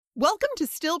Welcome to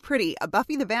Still Pretty, a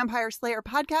Buffy the Vampire Slayer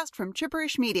podcast from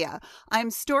Chipperish Media. I'm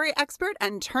story expert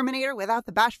and Terminator without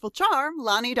the bashful charm,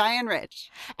 Lonnie Diane Rich.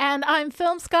 And I'm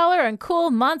film scholar and cool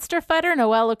monster fighter,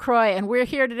 Noelle LaCroix, and we're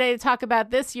here today to talk about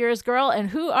This Year's Girl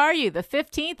and Who Are You?, the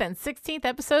 15th and 16th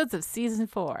episodes of Season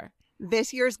 4.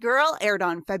 This Year's Girl aired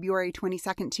on February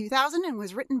 22nd, 2000, and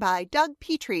was written by Doug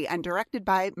Petrie and directed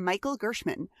by Michael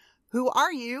Gershman. Who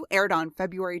Are You? Aired on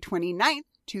February 29th,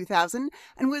 2000,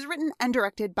 and was written and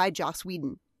directed by Joss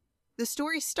Whedon. The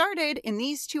story started in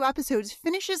these two episodes,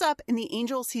 finishes up in the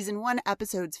Angel Season 1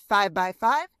 episodes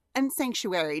 5x5 and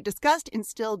Sanctuary, discussed in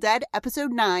Still Dead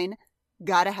Episode 9,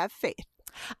 Gotta Have Faith.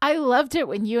 I loved it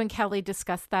when you and Kelly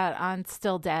discussed that on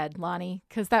Still Dead, Lonnie,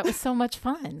 because that was so much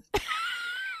fun.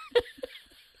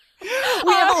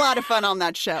 We have a lot of fun on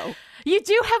that show. You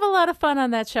do have a lot of fun on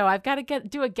that show. I've got to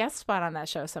do a guest spot on that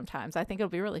show sometimes. I think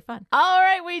it'll be really fun. All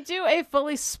right, we do a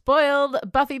fully spoiled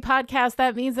Buffy podcast.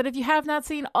 That means that if you have not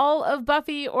seen all of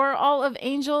Buffy or all of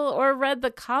Angel or read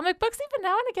the comic books, even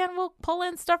now and again we'll pull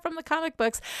in stuff from the comic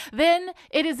books, then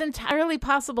it is entirely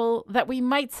possible that we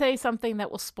might say something that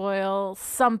will spoil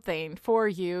something for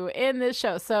you in this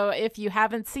show. So if you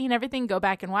haven't seen everything, go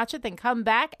back and watch it, then come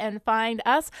back and find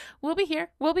us. We'll be here.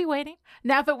 We'll be waiting.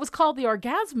 Now, if it was called the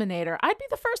Orgasminator, I'd be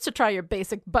the first to try your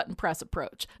basic button press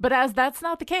approach. But as that's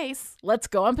not the case, let's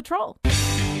go on patrol.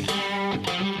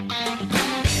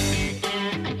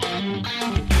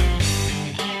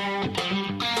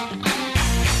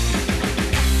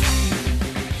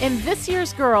 In This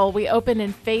Year's Girl, we open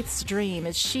in Faith's dream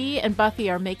as she and Buffy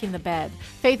are making the bed.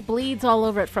 Faith bleeds all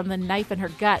over it from the knife in her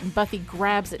gut, and Buffy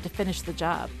grabs it to finish the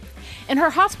job. In her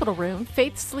hospital room,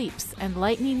 Faith sleeps, and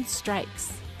lightning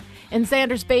strikes. In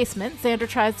Xander's basement, Xander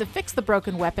tries to fix the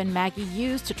broken weapon Maggie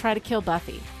used to try to kill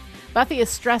Buffy. Buffy is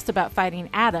stressed about fighting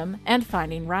Adam and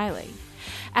finding Riley.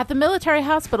 At the military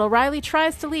hospital, Riley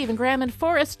tries to leave and Graham and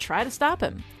Forrest try to stop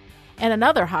him. In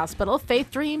another hospital,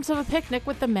 Faith dreams of a picnic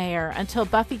with the mayor until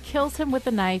Buffy kills him with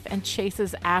a knife and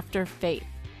chases after Faith.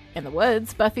 In the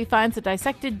woods, Buffy finds a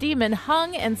dissected demon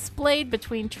hung and splayed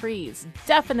between trees.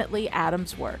 Definitely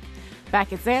Adam's work.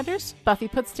 Back at Xander's, Buffy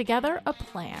puts together a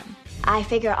plan. I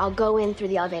figure I'll go in through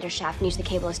the elevator shaft and use the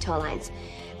cable as tow lines.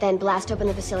 Then blast open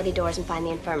the facility doors and find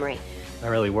the infirmary. Not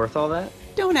really worth all that?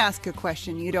 Don't ask a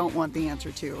question you don't want the answer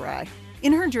to, Rai.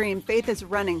 In her dream, Faith is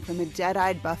running from a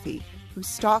dead-eyed Buffy, who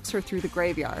stalks her through the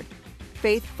graveyard.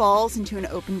 Faith falls into an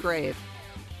open grave.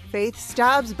 Faith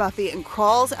stabs Buffy and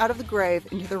crawls out of the grave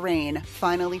into the rain,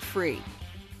 finally free.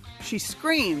 She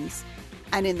screams,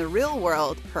 and in the real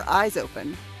world, her eyes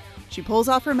open. She pulls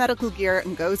off her medical gear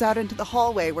and goes out into the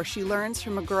hallway where she learns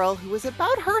from a girl who is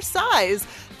about her size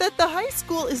that the high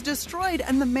school is destroyed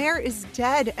and the mayor is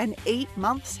dead and 8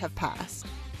 months have passed.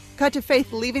 Cut to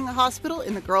Faith leaving the hospital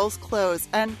in the girl's clothes,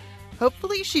 and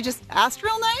hopefully she just asked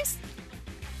real nice.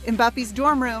 In Buffy's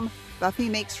dorm room, Buffy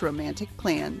makes romantic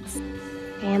plans.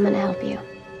 Okay, I'm gonna help you.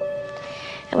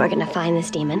 And we're gonna find this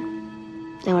demon,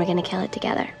 and we're gonna kill it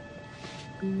together.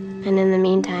 And in the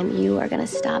meantime, you are gonna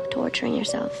stop torturing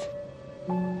yourself.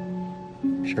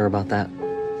 Sure about that?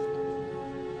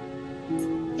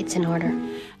 It's in order.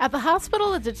 At the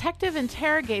hospital, a detective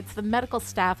interrogates the medical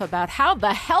staff about how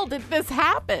the hell did this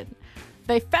happen?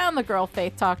 They found the girl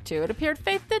Faith talked to. It appeared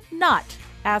Faith did not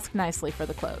ask nicely for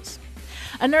the clothes.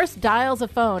 A nurse dials a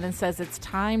phone and says it's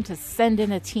time to send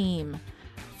in a team.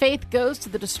 Faith goes to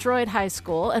the destroyed high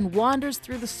school and wanders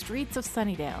through the streets of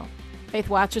Sunnydale. Faith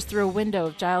watches through a window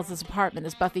of Giles' apartment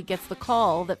as Buffy gets the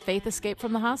call that Faith escaped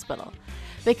from the hospital.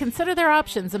 They consider their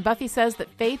options, and Buffy says that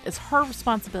Faith is her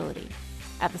responsibility.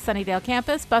 At the Sunnydale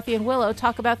campus, Buffy and Willow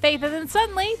talk about Faith, and then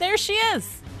suddenly, there she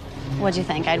is. What'd you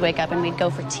think? I'd wake up and we'd go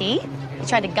for tea? You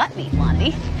tried to gut me,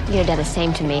 Lonnie. You'd have done the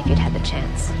same to me if you'd had the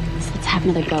chance. So let's have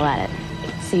another go at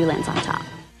it. See who lands on top.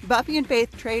 Buffy and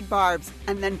Faith trade barbs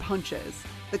and then punches.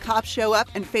 The cops show up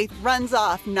and Faith runs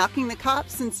off, knocking the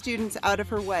cops and students out of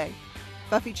her way.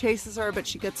 Buffy chases her, but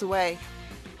she gets away.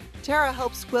 Tara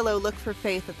helps Willow look for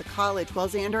Faith at the college while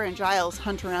Xander and Giles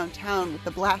hunt around town with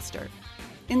the blaster.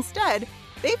 Instead,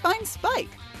 they find Spike,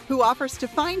 who offers to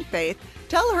find Faith,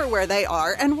 tell her where they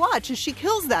are, and watch as she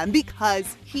kills them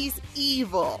because he's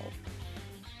evil.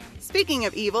 Speaking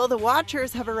of evil, the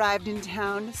Watchers have arrived in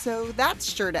town, so that's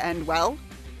sure to end well.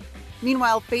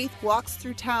 Meanwhile, Faith walks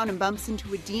through town and bumps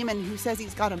into a demon who says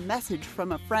he's got a message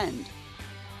from a friend.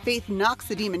 Faith knocks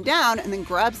the demon down and then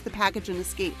grabs the package and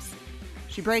escapes.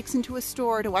 She breaks into a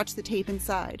store to watch the tape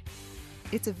inside.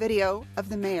 It's a video of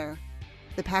the mayor.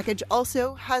 The package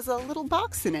also has a little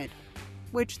box in it,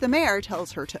 which the mayor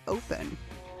tells her to open.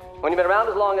 When you've been around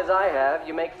as long as I have,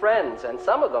 you make friends, and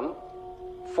some of them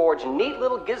forge neat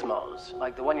little gizmos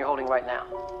like the one you're holding right now.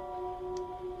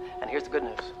 And here's the good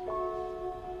news.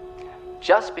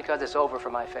 Just because it's over for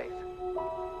my Faith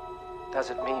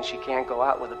doesn't mean she can't go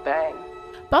out with a bang.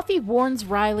 Buffy warns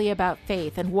Riley about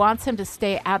Faith and wants him to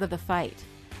stay out of the fight.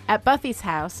 At Buffy's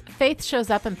house, Faith shows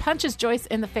up and punches Joyce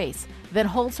in the face, then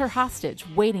holds her hostage,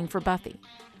 waiting for Buffy.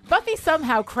 Buffy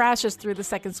somehow crashes through the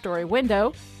second-story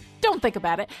window. Don't think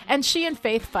about it. And she and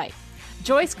Faith fight.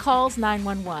 Joyce calls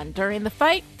 911. During the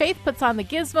fight, Faith puts on the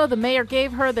gizmo the mayor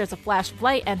gave her. There's a flash of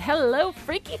light, and hello,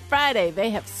 Freaky Friday.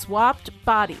 They have swapped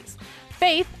bodies.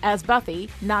 Faith, as Buffy,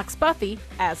 knocks Buffy,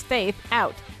 as Faith,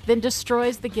 out, then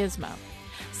destroys the gizmo.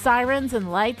 Sirens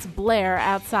and lights blare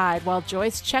outside while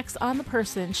Joyce checks on the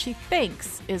person she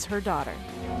thinks is her daughter.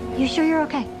 You sure you're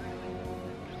okay?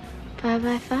 5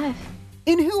 by 5.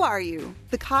 In Who Are You?,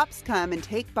 the cops come and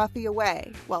take Buffy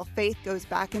away while Faith goes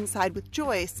back inside with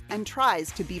Joyce and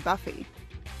tries to be Buffy.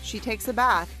 She takes a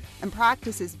bath and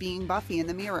practices being Buffy in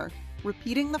the mirror,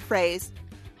 repeating the phrase,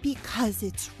 "Because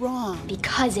it's wrong."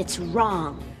 Because it's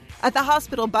wrong. At the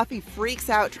hospital, Buffy freaks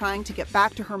out trying to get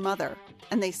back to her mother,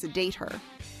 and they sedate her.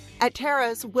 At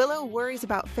Tara's, Willow worries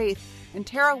about Faith, and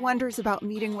Tara wonders about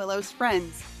meeting Willow's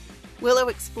friends. Willow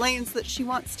explains that she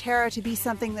wants Tara to be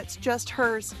something that's just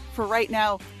hers for right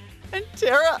now, and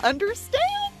Tara understands.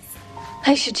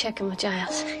 I should check in with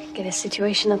Giles, get a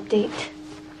situation update.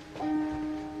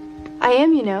 I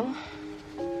am, you know.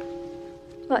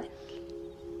 What?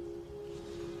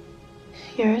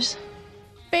 Yours?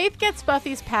 Faith gets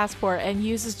Buffy's passport and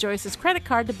uses Joyce's credit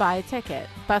card to buy a ticket.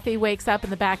 Buffy wakes up in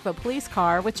the back of a police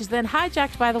car, which is then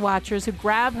hijacked by the Watchers, who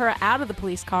grab her out of the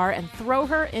police car and throw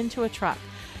her into a truck.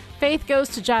 Faith goes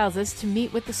to Giles's to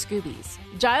meet with the Scoobies.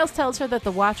 Giles tells her that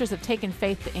the Watchers have taken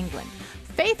Faith to England.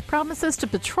 Faith promises to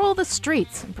patrol the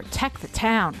streets and protect the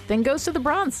town, then goes to the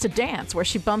Bronze to dance, where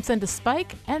she bumps into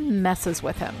Spike and messes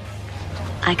with him.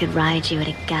 I could ride you at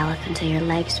a gallop until your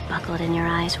legs buckled and your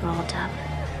eyes rolled up.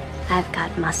 I've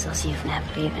got muscles you've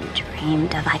never even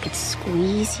dreamed of. I could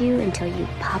squeeze you until you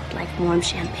popped like warm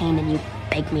champagne and you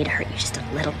begged me to hurt you just a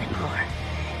little bit more.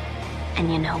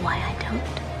 And you know why I don't?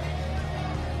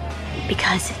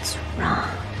 Because it's wrong.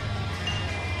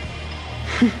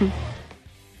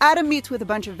 Adam meets with a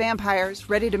bunch of vampires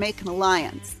ready to make an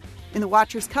alliance. In the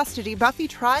Watchers' custody, Buffy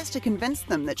tries to convince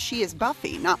them that she is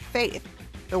Buffy, not Faith.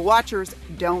 The Watchers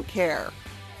don't care.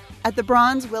 At the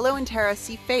Bronze, Willow and Tara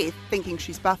see Faith, thinking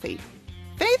she's Buffy.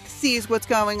 Faith sees what's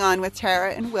going on with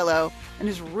Tara and Willow and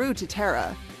is rude to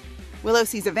Tara. Willow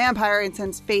sees a vampire and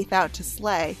sends Faith out to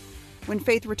slay. When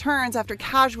Faith returns after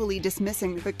casually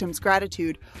dismissing the victim's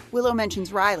gratitude, Willow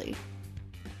mentions Riley.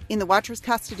 In the Watcher's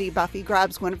custody, Buffy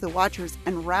grabs one of the Watchers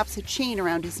and wraps a chain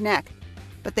around his neck,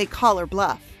 but they call her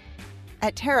bluff.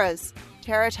 At Tara's,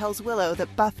 Tara tells Willow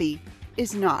that Buffy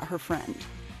is not her friend.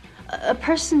 A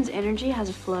person's energy has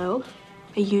a flow,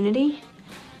 a unity.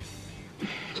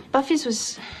 Buffy's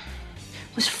was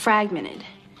fragmented.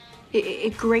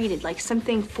 It grated like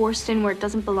something forced in where it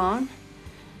doesn't belong.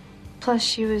 Plus,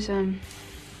 she was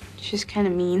kind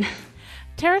of mean.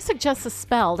 Tara suggests a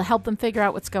spell to help them figure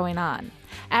out what's going on.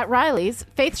 At Riley's,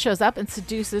 Faith shows up and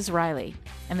seduces Riley.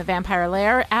 In the vampire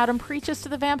lair, Adam preaches to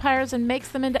the vampires and makes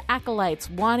them into acolytes,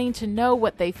 wanting to know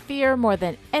what they fear more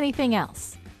than anything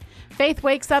else. Faith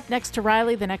wakes up next to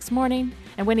Riley the next morning,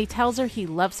 and when he tells her he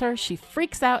loves her, she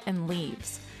freaks out and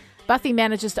leaves. Buffy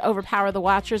manages to overpower the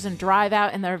Watchers and drive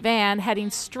out in their van, heading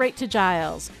straight to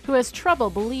Giles, who has trouble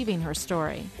believing her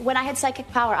story. When I had psychic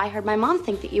power, I heard my mom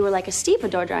think that you were like a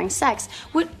stevedore during sex.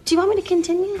 Do you want me to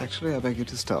continue? Actually, I beg you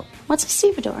to stop. What's a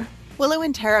stevedore? Willow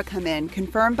and Tara come in,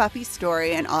 confirm Buffy's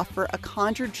story, and offer a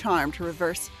conjured charm to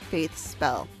reverse Faith's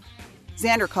spell.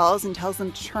 Xander calls and tells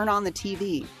them to turn on the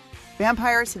TV.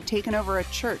 Vampires have taken over a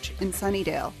church in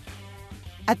Sunnydale.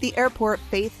 At the airport,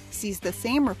 Faith sees the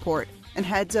same report and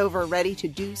heads over ready to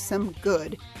do some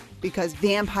good because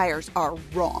vampires are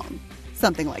wrong.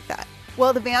 Something like that.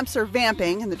 While the vamps are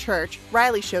vamping in the church,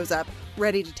 Riley shows up,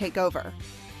 ready to take over.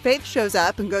 Faith shows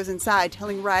up and goes inside,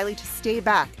 telling Riley to stay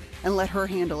back and let her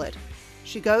handle it.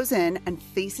 She goes in and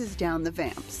faces down the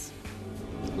vamps.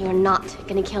 You're not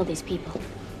gonna kill these people.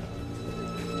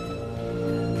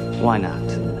 Why not?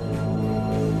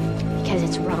 Because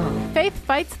it's wrong. Faith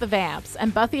fights the vamps,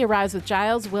 and Buffy arrives with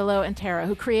Giles, Willow, and Tara,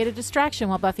 who create a distraction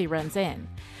while Buffy runs in.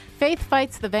 Faith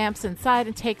fights the vamps inside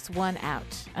and takes one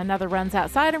out. Another runs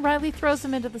outside, and Riley throws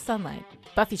him into the sunlight.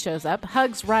 Buffy shows up,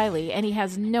 hugs Riley, and he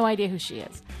has no idea who she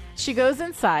is. She goes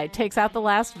inside, takes out the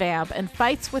last vamp, and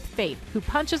fights with Faith, who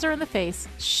punches her in the face,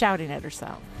 shouting at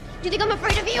herself. Do you think I'm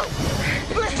afraid of you?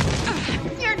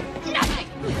 You're nothing!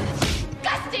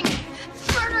 Disgusting!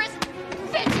 Murderous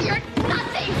bitch! You're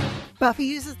nothing! Buffy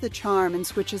uses the charm and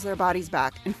switches their bodies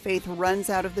back, and Faith runs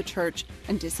out of the church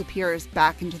and disappears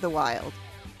back into the wild.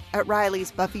 At Riley's,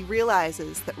 Buffy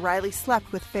realizes that Riley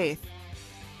slept with Faith.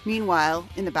 Meanwhile,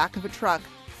 in the back of a truck,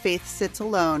 Faith sits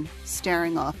alone,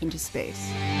 staring off into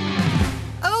space.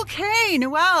 Okay,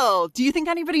 Noelle, do you think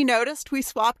anybody noticed we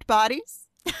swapped bodies?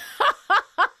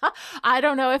 I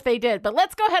don't know if they did, but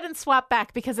let's go ahead and swap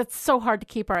back because it's so hard to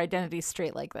keep our identities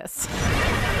straight like this.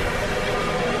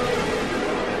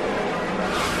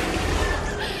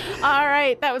 All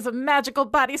right, that was a magical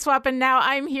body swap, and now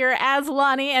I'm here as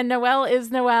Lonnie, and Noelle is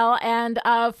Noelle. And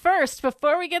first,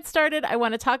 before we get started, I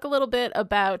want to talk a little bit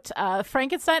about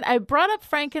Frankenstein. I brought up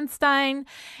Frankenstein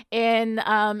in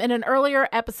an earlier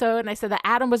episode, and I said that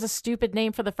Adam was a stupid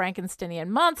name for the Frankensteinian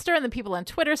monster, and the people on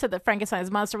Twitter said that Frankenstein's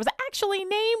monster was actually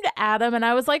named Adam, and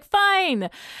I was like, fine.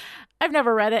 I've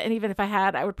never read it, and even if I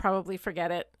had, I would probably forget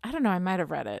it. I don't know, I might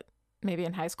have read it. Maybe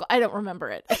in high school. I don't remember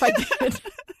it if I did.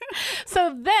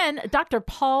 So then Dr.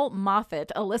 Paul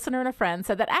Moffat, a listener and a friend,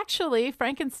 said that actually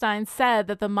Frankenstein said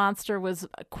that the monster was,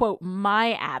 quote,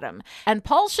 my Adam. And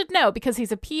Paul should know because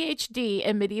he's a PhD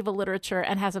in medieval literature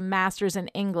and has a master's in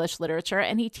English literature.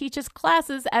 And he teaches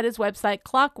classes at his website,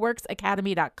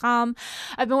 clockworksacademy.com.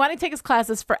 I've been wanting to take his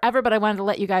classes forever, but I wanted to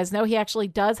let you guys know he actually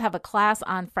does have a class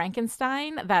on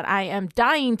Frankenstein that I am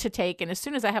dying to take. And as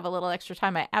soon as I have a little extra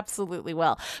time, I absolutely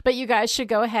will. But you guys should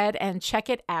go ahead and check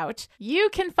it out. You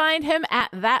can find him at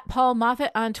that Paul Moffat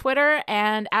on Twitter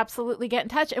and absolutely get in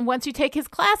touch. And once you take his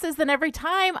classes, then every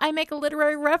time I make a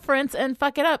literary reference and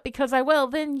fuck it up, because I will,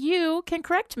 then you can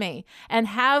correct me and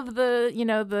have the, you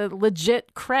know, the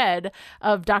legit cred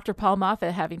of Dr. Paul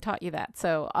Moffat having taught you that.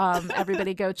 So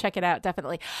everybody go check it out.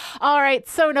 Definitely. All right.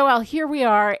 So Noelle, here we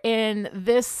are in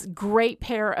this great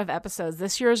pair of episodes,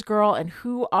 This Year's Girl and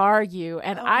Who Are You?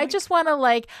 And I just want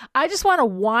to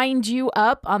wind you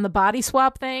up on the body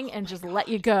swap thing and just let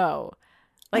you go.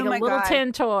 Like a little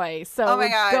tin toy. So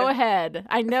go ahead.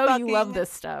 I know you love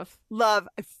this stuff. I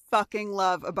fucking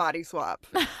love a body swap.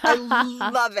 I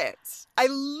love it. I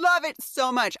love it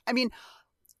so much. I mean,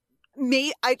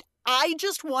 I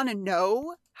just want to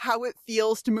know how it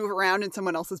feels to move around in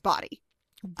someone else's body.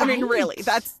 I mean, really,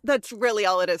 that's really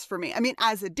all it is for me. I mean,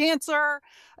 as a dancer,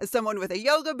 as someone with a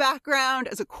yoga background,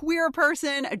 as a queer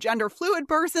person, a gender fluid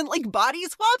person, like body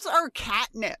swaps are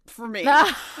catnip for me.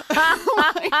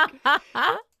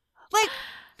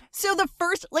 So the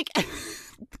first,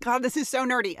 God, this is so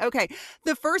nerdy. Okay.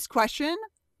 The first question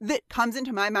that comes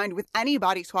into my mind with any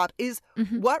body swap is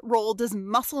what role does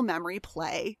muscle memory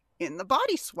play in the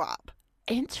body swap?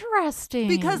 Interesting.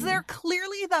 Because they're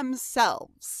clearly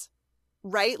themselves.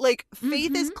 Right? Like,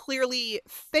 Faith is clearly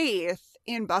Faith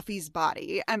in Buffy's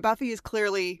body, and Buffy is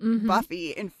clearly Buffy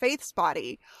in Faith's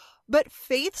body. But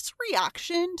Faith's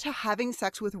reaction to having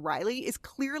sex with Riley is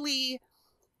clearly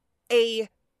a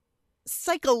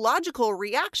psychological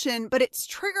reaction, but it's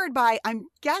triggered by, I'm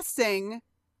guessing,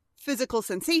 physical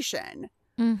sensation.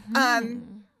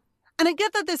 And I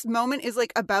get that this moment is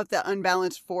like about the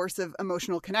unbalanced force of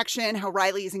emotional connection, how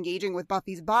Riley is engaging with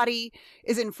Buffy's body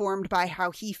is informed by how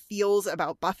he feels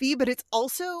about Buffy, but it's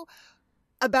also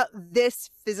about this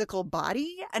physical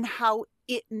body and how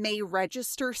it may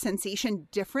register sensation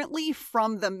differently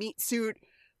from the meat suit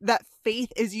that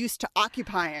Faith is used to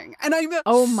occupying. And I'm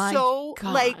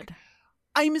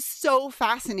I'm so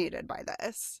fascinated by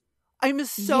this. I'm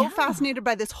so fascinated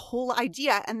by this whole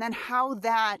idea, and then how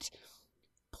that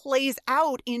plays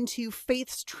out into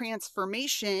Faith's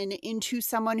transformation into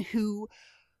someone who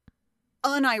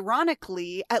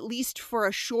unironically, at least for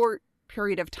a short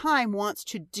period of time, wants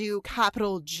to do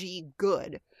capital G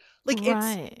good. Like,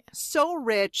 it's so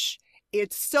rich,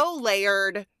 it's so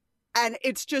layered, and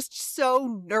it's just so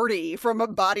nerdy from a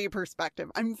body perspective.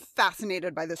 I'm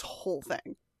fascinated by this whole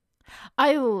thing.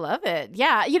 I love it.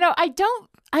 Yeah. You know, I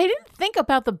didn't think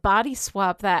about the body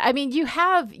swap that. I mean, you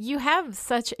have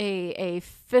such a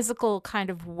physical kind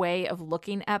of way of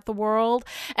looking at the world.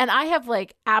 And I have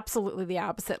like absolutely the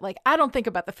opposite. Like, I don't think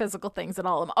about the physical things at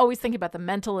all. I'm always thinking about the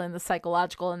mental and the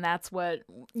psychological. And that's what,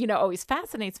 you know, always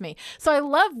fascinates me. So I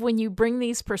love when you bring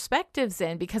these perspectives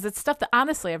in, because it's stuff that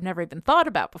honestly I've never even thought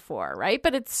about before. Right.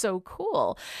 But it's so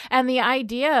cool. And the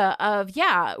idea of,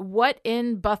 what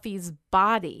in Buffy's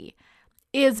body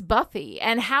is Buffy,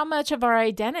 and how much of our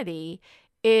identity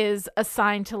is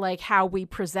assigned to like how we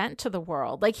present to the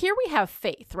world. Like, here we have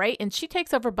Faith, right? And she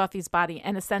takes over Buffy's body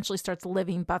and essentially starts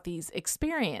living Buffy's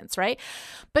experience, right?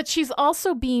 But she's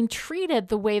also being treated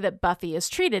the way that Buffy is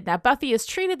treated. Now, Buffy is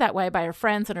treated that way by her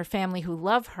friends and her family who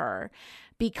love her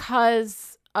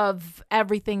because of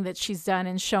everything that she's done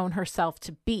and shown herself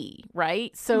to be,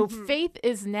 right? So Faith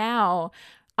is now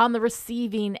on the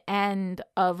receiving end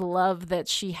of love that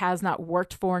she has not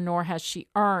worked for, nor has she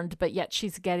earned, but yet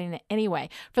she's getting it anyway.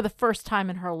 For the first time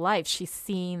in her life, she's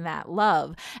seeing that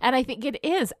love. And I think it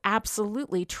is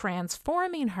absolutely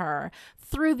transforming her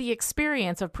through the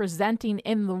experience of presenting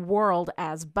in the world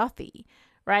as Buffy,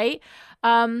 right?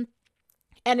 And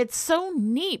it's so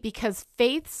neat because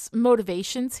Faith's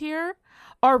motivations here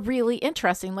are really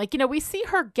interesting. Like, we see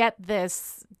her get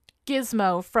this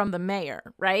gizmo from the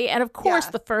mayor, right? And of course,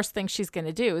 the first thing she's going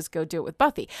to do is go do it with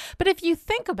Buffy. But if you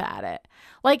think about it,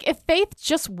 like if Faith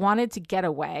just wanted to get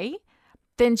away,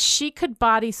 then she could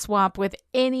body swap with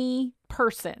any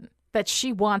person that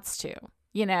she wants to,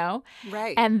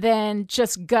 Right. And then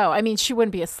just go. I mean, she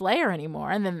wouldn't be a Slayer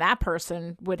anymore. And then that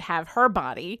person would have her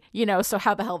body, so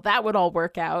how the hell that would all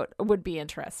work out would be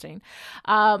interesting.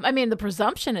 I mean, the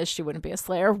presumption is she wouldn't be a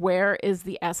Slayer. Where is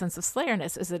the essence of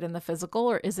Slayerness? Is it in the physical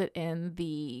or is it in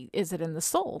the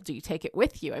soul? Do you take it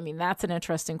with you? I mean, that's an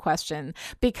interesting question.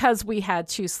 Because we had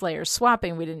two Slayers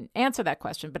swapping, we didn't answer that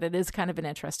question, but it is kind of an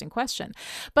interesting question.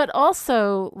 But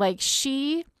also, like,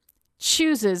 she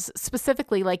chooses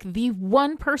specifically like the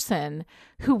one person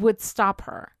who would stop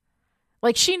her.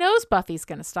 Like, she knows Buffy's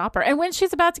going to stop her. And when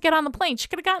she's about to get on the plane, she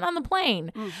could have gotten on the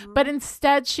plane. Mm-hmm. But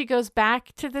instead, she goes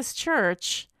back to this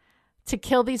church to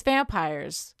kill these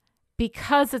vampires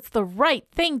because it's the right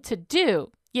thing to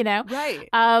do, Right.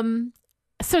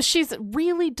 So she's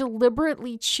really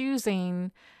deliberately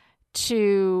choosing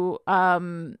to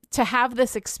have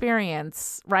this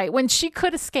experience, right? When she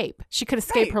could escape. She could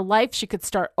escape right. her life. She could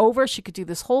start over. She could do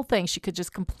this whole thing. She could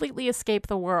just completely escape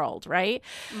the world, right?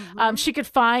 Mm-hmm. She could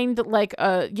find like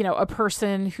a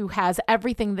person who has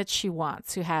everything that she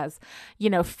wants, who has,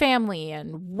 family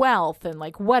and wealth and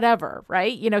like whatever,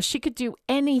 right? She could do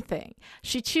anything.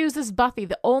 She chooses Buffy,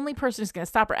 the only person who's going to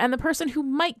stop her, and the person who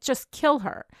might just kill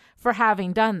her for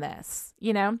having done this,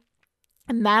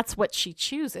 And that's what she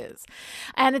chooses.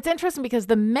 And it's interesting because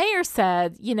the mayor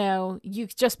said, you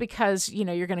just because,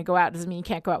 you're going to go out doesn't mean you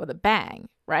can't go out with a bang,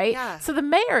 right? Yeah. So the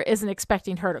mayor isn't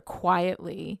expecting her to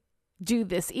quietly do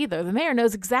this either. The mayor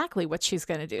knows exactly what she's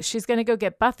going to do. She's going to go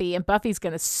get Buffy, and Buffy's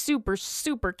going to super,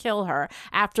 super kill her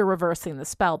after reversing the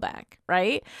spell back,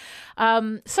 right? So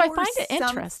I find it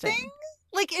interesting.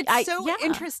 Like, it's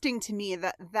interesting to me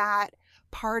that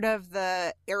part of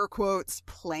the air quotes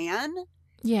plan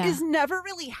is never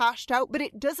really hashed out, but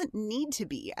it doesn't need to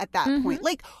be at that point.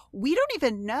 Like, we don't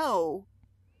even know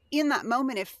in that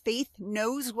moment if Faith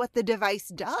knows what the device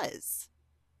does.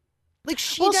 Like,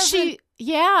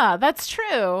 that's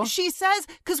true. She says,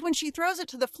 because when she throws it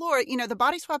to the floor, the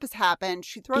body swap has happened.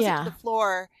 She throws it to the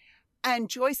floor, and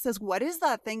Joyce says, "What is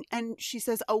that thing?" And she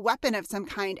says, "A weapon of some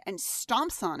kind," and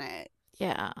stomps on it.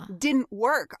 Yeah. Didn't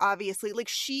work, obviously. Like,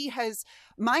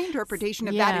 my interpretation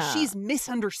of that is she's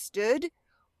misunderstood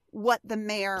what the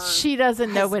mayor she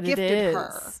doesn't know what it is.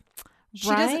 Her. She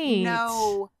doesn't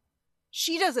know.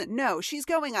 She doesn't know. She's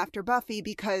going after Buffy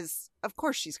because, of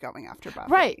course, she's going after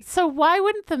Buffy. Right. So why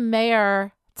wouldn't the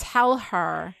mayor tell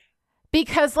her?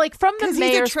 Because, like, from the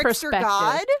mayor's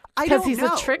perspective, because he's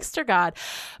a trickster god.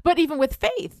 But even with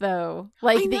Faith, though,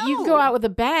 like that you go out with a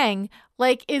bang.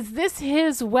 Like, is this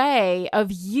his way of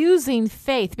using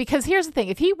Faith? Because here's the thing: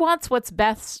 if he wants what's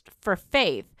best for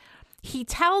Faith, he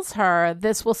tells her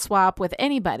this will swap with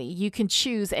anybody. You can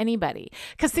choose anybody.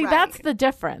 Because, see, that's the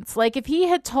difference. Like, if he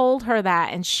had told her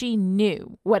that and she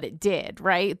knew what it did,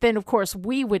 right, then, of course,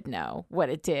 we would know what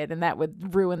it did. And that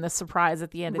would ruin the surprise at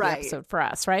the end of the episode for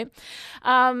us, right?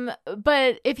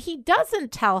 But if he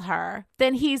doesn't tell her,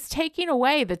 then he's taking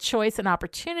away the choice and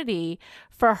opportunity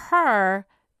for her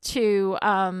to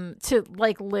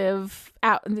like live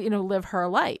out, live her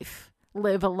life.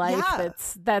 Live a life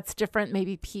that's different,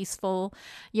 maybe peaceful,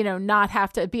 not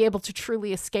have to be able to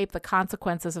truly escape the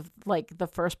consequences of like the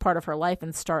first part of her life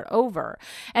and start over.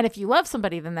 And if you love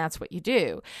somebody, then that's what you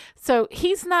do. So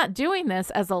he's not doing this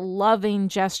as a loving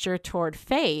gesture toward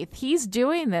Faith. He's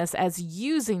doing this as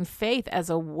using Faith as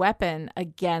a weapon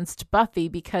against Buffy,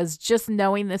 because just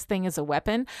knowing this thing is a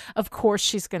weapon, of course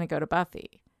she's going to go to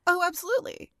Buffy. Oh,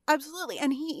 absolutely. Absolutely.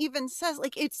 And he even says,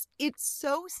 like, it's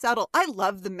so subtle. I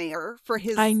love the mayor for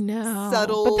his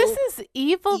subtle. But this is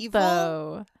evil,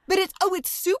 though. But it's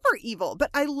super evil.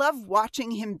 But I love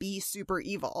watching him be super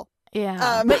evil.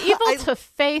 Yeah. But evil to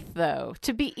Faith, though.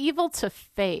 To be evil to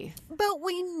Faith. But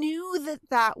we knew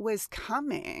that was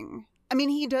coming. I mean,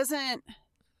 he doesn't.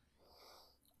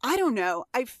 I don't know.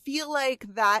 I feel like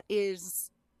that's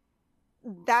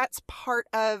part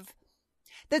of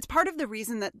the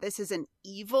reason that this is an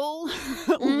evil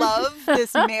love,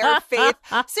 this Mayor Faith.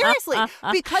 Seriously,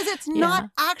 because it's not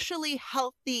actually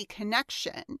healthy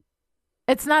connection.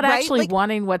 It's not right? actually Like,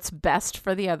 wanting what's best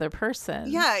for the other person.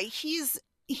 yeah,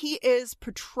 he is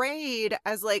portrayed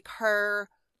as like her,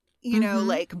 you know,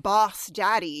 like boss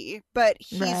daddy, but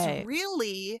he's Right.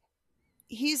 really,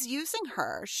 he's using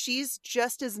her. She's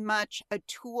just as much a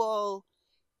tool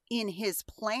in his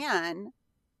plan,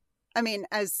 I mean,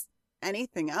 as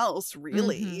anything else,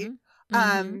 really.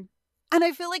 And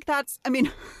I feel like that's, I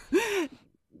mean,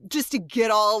 just to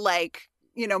get all like,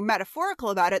 you know, metaphorical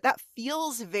about it, that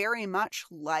feels very much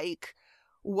like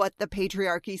what the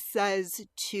patriarchy says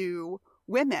to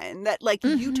women, that like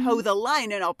you toe the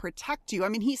line and I'll protect you. I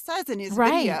mean, he says in his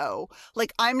video,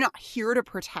 like, I'm not here to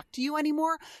protect you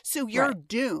anymore, so you're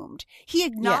doomed. He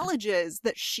acknowledges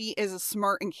that she is a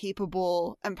smart and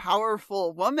capable and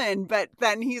powerful woman, but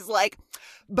then he's like,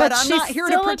 but I'm not here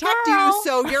to protect you,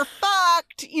 so you're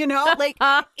fucked, you know? Like,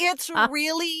 it's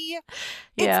really,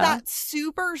 it's that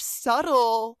super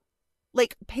subtle,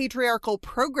 like, patriarchal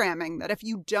programming that if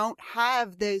you don't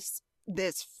have this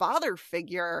father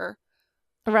figure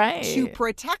to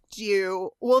protect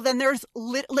you, well, then there's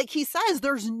like he says,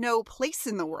 there's no place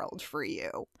in the world for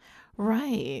you.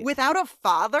 Right. Without a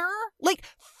father, like,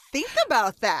 think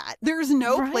about that. There's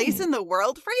no place in the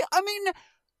world for you. I mean,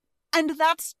 and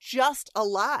that's just a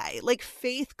lie. Like,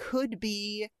 Faith could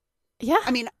be,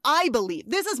 I mean, I believe,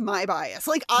 this is my bias.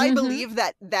 Like, I believe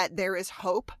that there is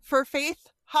hope for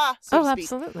Faith. So to speak.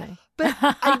 Absolutely. But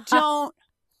I don't,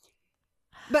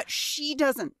 but she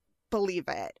doesn't believe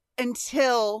it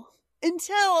until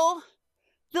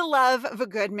the love of a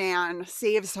good man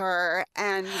saves her.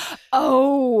 And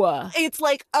it's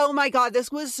like, oh my God,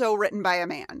 this was so written by a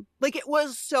man. Like, it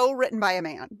was so written by a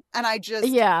man. And I just,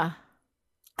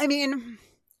 I mean,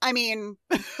 do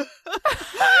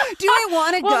I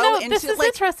want to go into, this is like,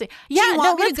 interesting. do you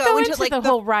want me let's to go into like the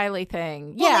whole Riley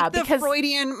thing. Well, like because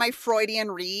my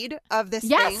Freudian read of this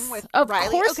thing with of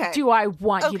Riley. Course do I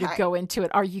want you to go into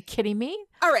it. Are you kidding me?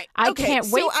 All right. I can't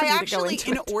wait for you I to go actually,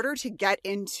 into in it. order to get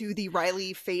into the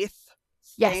Riley Faith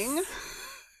thing,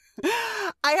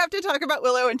 I have to talk about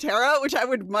Willow and Tara, which I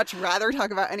would much rather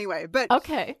talk about anyway. But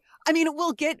okay. I mean,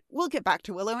 we'll get back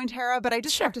to Willow and Tara, but I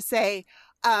just have to say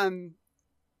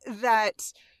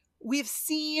that we've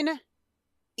seen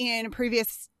in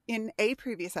a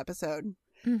previous episode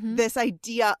this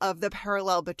idea of the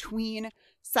parallel between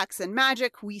sex and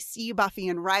magic. We see Buffy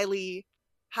and Riley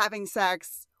having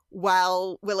sex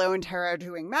while Willow and Tara are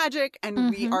doing magic, and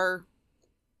we are,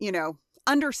 you know,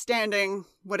 understanding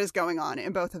what is going on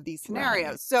in both of these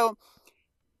scenarios. So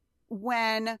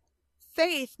when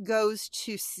Faith goes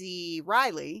to see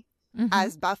Riley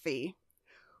as Buffy,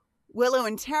 Willow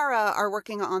and Tara are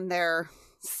working on their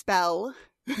spell.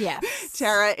 Yes.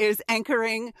 Tara is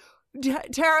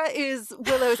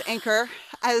Willow's anchor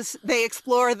as they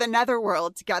explore the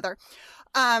netherworld together.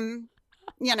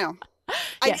 You know,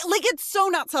 like, it's so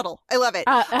not subtle. I love it.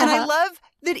 And I love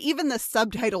that even the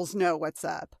subtitles know what's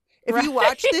up. If you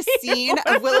watch this scene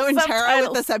of Willow and Tara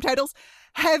with the subtitles,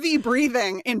 heavy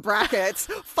breathing in brackets,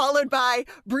 followed by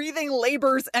breathing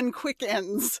labors and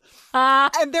quickens.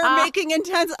 And they're making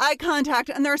intense eye contact,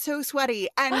 and they're so sweaty.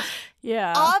 And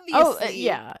obviously.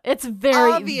 It's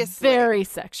very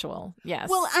sexual. Yes.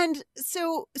 Well, and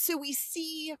so we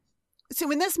see, so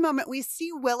in this moment, we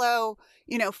see Willow,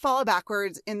 you know, fall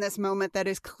backwards in this moment that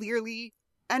is clearly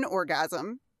an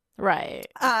orgasm. Right.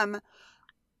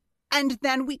 And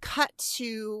then we cut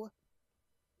to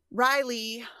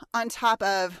Riley on top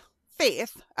of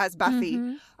Faith as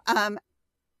Buffy.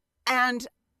 And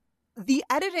the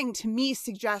editing to me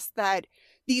suggests that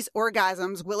these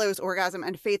orgasms, Willow's orgasm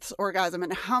and Faith's orgasm,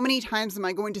 and how many times am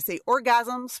I going to say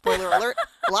orgasm? Spoiler alert,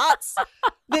 lots.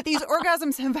 That these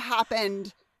orgasms have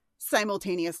happened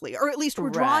simultaneously, or at least we're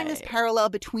drawing this parallel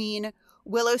between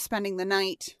Willow spending the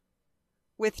night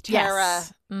with Tara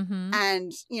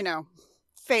and, you know,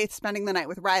 Faith spending the night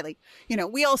with Riley. You know,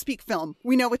 we all speak film.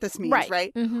 We know what this means,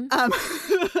 right? But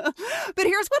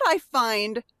here's what I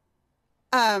find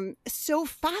so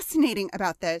fascinating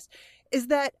about this is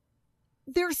that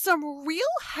there's some real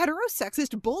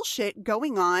heterosexist bullshit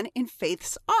going on in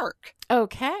Faith's arc.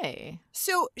 Okay.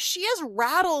 So she is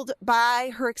rattled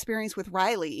by her experience with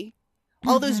Riley.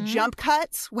 All those jump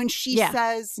cuts when she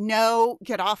says, no,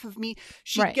 get off of me.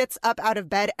 She gets up out of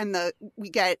bed and we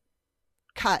get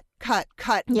cut.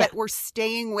 But we're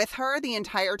staying with her the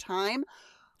entire time.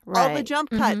 All the jump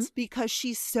cuts because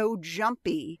she's so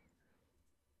jumpy.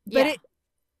 But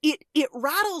it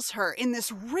rattles her in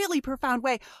this really profound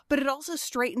way, but it also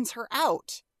straightens her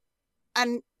out.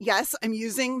 And yes, I'm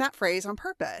using that phrase on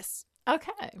purpose.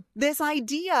 Okay. This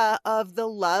idea of the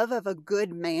love of a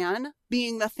good man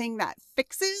being the thing that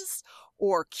fixes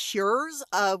or cures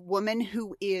a woman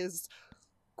who is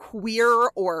queer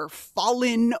or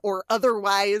fallen or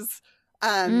otherwise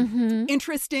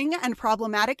interesting and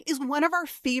problematic is one of our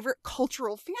favorite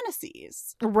cultural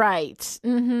fantasies. Right.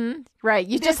 Mm-hmm. Right.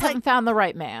 You just haven't found the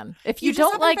right man. If you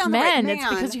don't like men, it's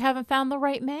because you haven't found the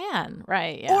right man.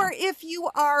 Right. Yeah. Or if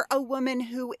you are a woman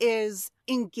who is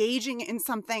engaging in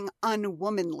something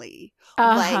unwomanly,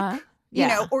 like, you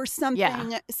know, or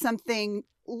something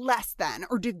less than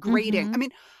or degrading. I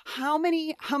mean, how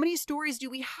many stories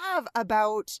do we have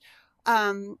about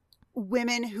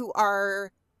women who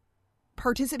are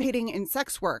participating in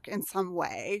sex work in some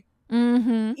way,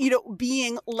 you know,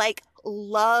 being like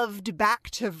loved back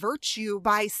to virtue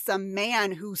by some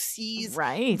man who sees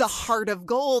the heart of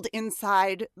gold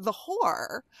inside the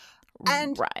whore.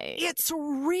 And it's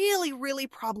really, really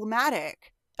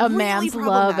problematic. A man's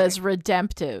love is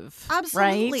redemptive.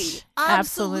 Absolutely. Right?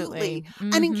 Absolutely.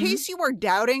 And in case you are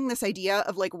doubting this idea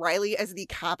of like Riley as the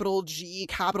capital G,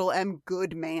 capital M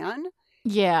good man.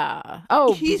 Yeah.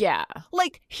 Oh, yeah.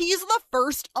 Like, he's the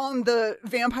first on the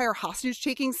vampire hostage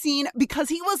taking scene because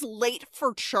he was late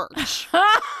for church.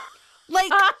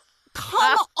 Like,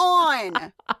 come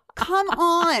on. Come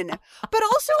on. But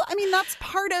also, I mean, that's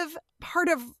part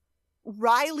of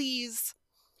Riley's,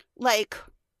 like,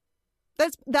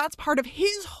 that's part of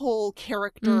his whole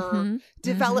character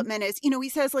development is, you know, he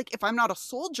says, like, if I'm not a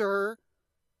soldier,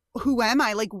 who am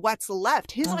I? Like, what's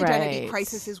left? His identity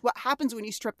crisis is what happens when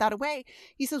you strip that away.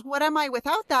 He says, what am I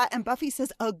without that? And Buffy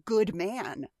says, a good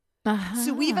man.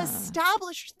 So we've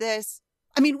established this.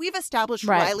 I mean, we've established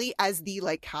Riley as the,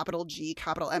 like, capital G,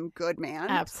 capital M good man.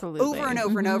 Absolutely. Over and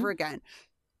over and over again.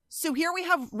 So here we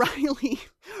have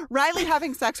Riley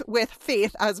having sex with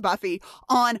Faith as Buffy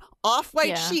on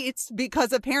off-white sheets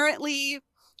because apparently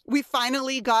we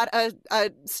finally got a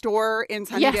store in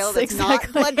Sunnydale that's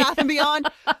not Blood Bath & Beyond.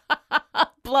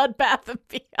 Blood Bath &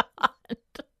 Beyond.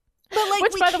 But like,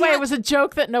 which, by the way, was a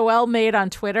joke that Noelle made on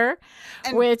Twitter,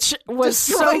 which was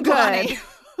so good.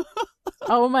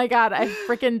 Oh my God, I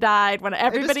freaking died when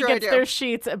everybody gets their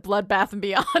sheets at Blood Bath &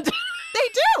 Beyond. They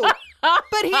do.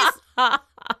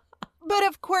 But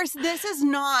of course, this is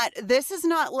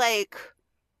not like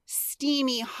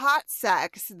steamy hot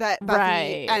sex that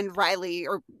Buffy and Riley,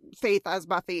 or Faith as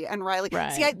Buffy and Riley.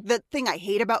 See, the thing I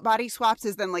hate about body swaps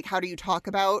is then, like, how do you talk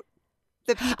about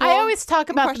the people? I always talk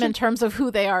about them in terms of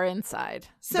who they are inside.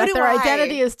 So that their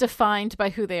identity is defined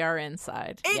by who they are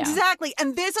inside. Exactly. Yeah.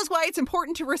 And this is why it's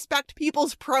important to respect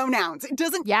people's pronouns. It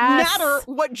doesn't matter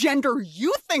what gender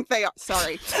you think they are.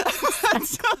 Sorry.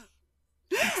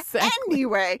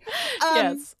 Anyway.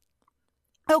 Yes.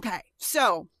 Okay.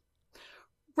 So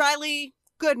Riley,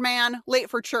 good man, late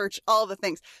for church, all the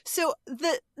things. So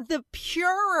the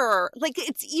purer, like,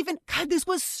 it's even, God, this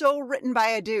was so written by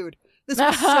a dude. So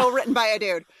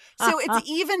it's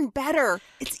even better.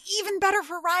 It's even better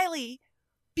for Riley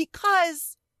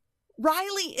because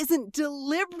Riley isn't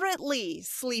deliberately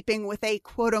sleeping with a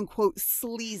quote unquote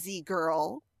sleazy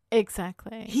girl.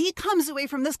 Exactly. He comes away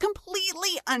from this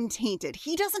completely untainted.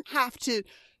 He doesn't have to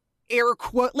air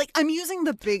quote, like, I'm using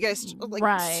the biggest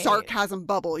sarcasm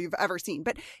bubble you've ever seen,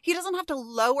 but he doesn't have to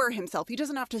lower himself. He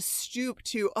doesn't have to stoop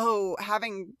to,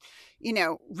 having, you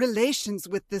know, relations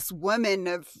with this woman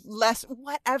of less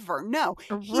whatever. No,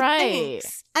 he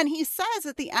thinks, and he says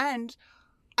at the end,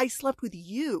 I slept with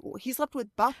you. He slept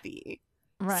with Buffy.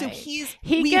 Right. So he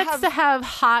gets to have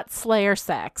hot Slayer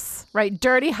sex, right?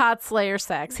 Dirty hot Slayer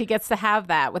sex. He gets to have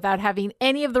that without having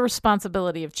any of the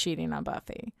responsibility of cheating on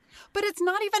Buffy. But it's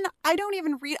not even, I don't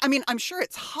even read, I mean, I'm sure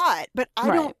it's hot, but I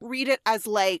don't read it as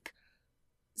like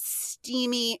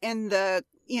steamy in the,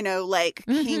 you know, like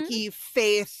kinky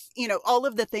Faith, you know, all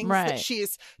of the things that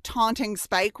she's taunting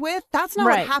Spike with. That's not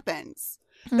what happens.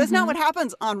 That's not what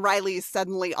happens on Riley's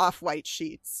suddenly off-white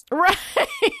sheets. Right.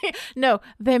 No,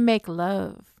 they make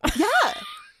love. Yeah,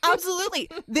 absolutely.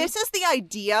 This is the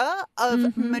idea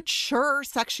of mature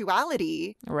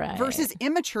sexuality versus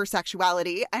immature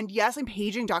sexuality. And yes, I'm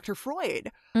paging Dr.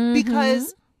 Freud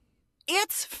because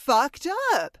it's fucked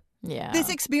up. Yeah. This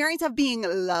experience of being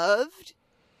loved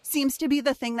seems to be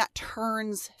the thing that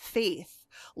turns Faith.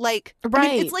 Like, I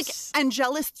mean, it's like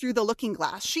Angelus through the looking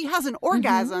glass. She has an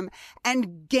orgasm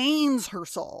and gains her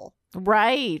soul.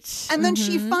 Right. And then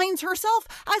she finds herself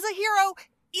as a hero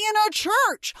in a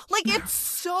church. Like, it's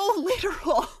so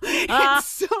literal. It's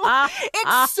so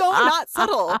not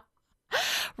subtle.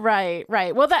 Right.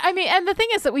 Well, and the thing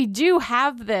is that we do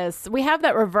have this. We have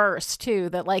that reverse too.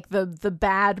 That, like, the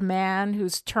bad man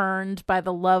who's turned by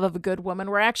the love of a good woman.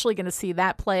 We're actually going to see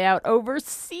that play out over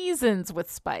seasons with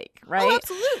Spike. Right. Oh,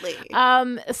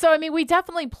 absolutely. So I mean, we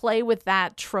definitely play with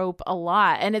that trope a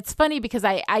lot, and it's funny because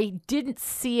I didn't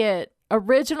see it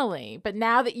originally. But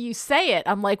now that you say it,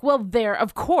 I'm like, well, there,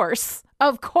 of course,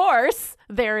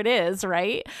 there it is,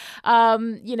 right?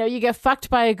 You get fucked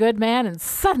by a good man and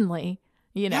suddenly,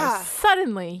 you have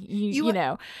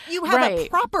a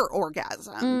proper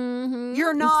orgasm. Mm-hmm,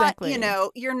 you're not, exactly.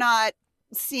 You're not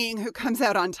seeing who comes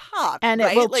out on top. And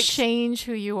right? it will change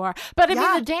who you are. But I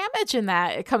mean, the damage in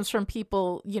that, it comes from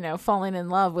people, falling in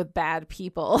love with bad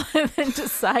people and then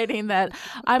deciding that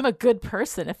I'm a good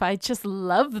person if I just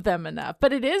love them enough.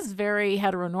 But it is very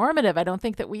heteronormative. I don't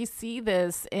think that we see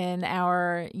this in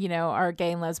our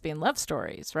gay and lesbian love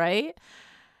stories, right?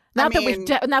 Not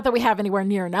that we have anywhere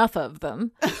near enough of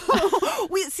them. I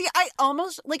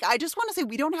just want to say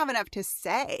we don't have enough to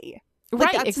say.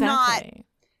 Right, that's exactly.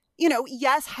 Not,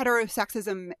 yes,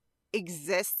 heterosexism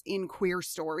exists in queer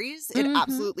stories. It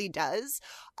absolutely does.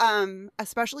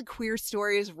 Especially queer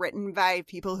stories written by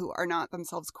people who are not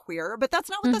themselves queer. But that's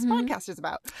not what this podcast is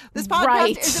about. This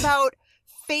podcast is about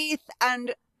faith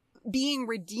and being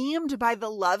redeemed by the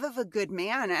love of a good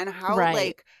man and how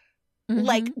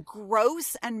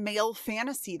gross and male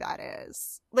fantasy that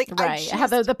is. How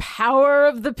the power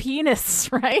of the penis,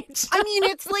 right? I mean,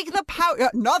 it's like the power.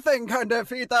 Nothing can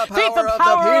defeat the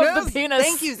power of the penis.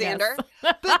 Thank you, Xander.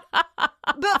 Yes.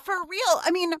 but for real,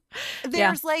 I mean,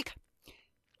 there's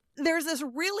this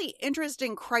really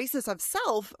interesting crisis of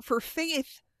self for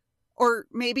Faith, or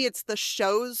maybe it's the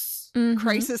show's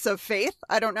crisis of faith.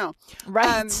 I don't know.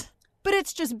 Right. But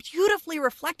it's just beautifully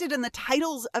reflected in the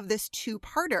titles of this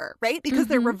two-parter, right? Because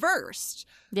they're reversed.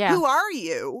 Yeah. Who are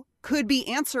you? Could be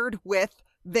answered with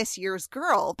this year's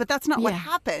girl, but that's not what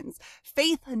happens.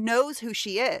 Faith knows who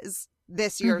she is,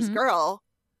 this year's girl,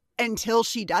 until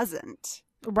she doesn't.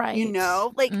 Right.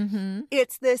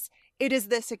 It is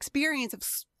this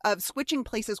experience of switching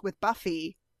places with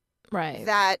Buffy, right,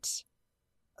 that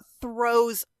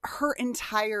throws her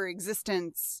entire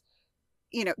existence,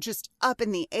 just up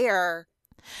in the air.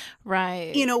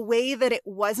 Right. In a way that it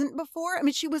wasn't before. I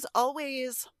mean, she was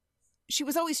always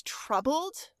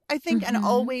troubled, I think, and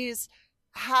always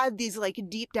had these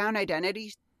deep down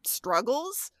identity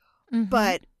struggles.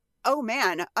 But oh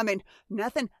man, I mean,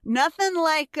 nothing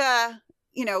like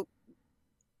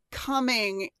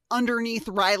coming underneath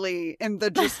Riley in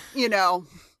the just,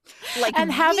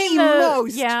 and having the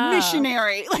most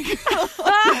missionary, nothing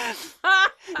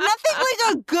like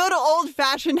a good old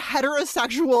fashioned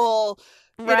heterosexual,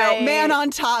 man on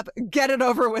top, get it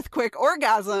over with quick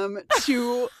orgasm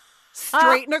to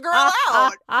straighten a girl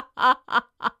out.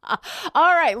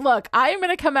 All right, look, I'm going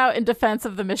to come out in defense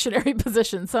of the missionary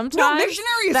position. Sometimes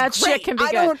missionary is that great. Shit can be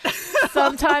good.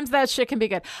 Sometimes that shit can be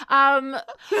good. But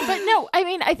no, I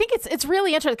mean, I think it's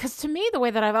really interesting because to me, the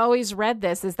way that I've always read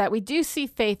this is that we do see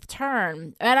Faith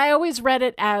turn, and I always read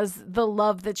it as the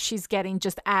love that she's getting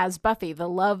just as Buffy, the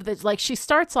love that she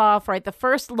starts off, right? The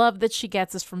first love that she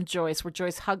gets is from Joyce, where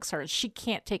Joyce hugs her and she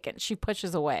can't take it. She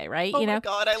pushes away, right? Oh my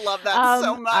God, I love that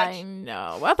so much. I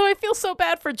know. Although I feel so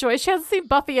bad for Joyce. She hasn't seen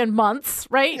Buffy in months,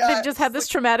 right? Yes. They've just had this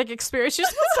traumatic experience. She's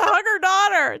supposed to hug her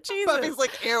daughter. Jesus. Buffy's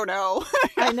like, ew, no.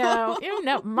 I know. Ew,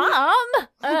 no. Mom.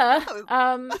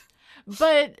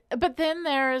 But then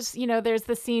there's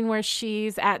the scene where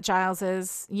she's at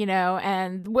Giles's,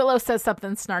 and Willow says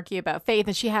something snarky about Faith,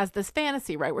 and she has this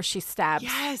fantasy, right, where she stabs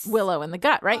Willow in the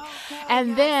gut, right? Oh, God,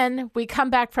 and then we come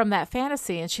back from that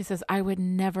fantasy, and she says, "I would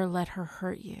never let her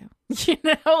hurt you," in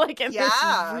this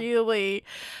really,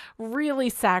 really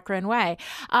saccharine way.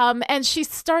 And she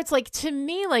starts to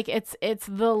me, it's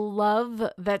the love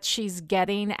that she's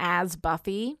getting as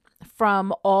Buffy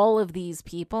from all of these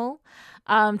people.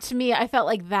 To me, I felt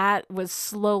like that was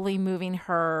slowly moving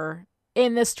her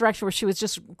in this direction where she was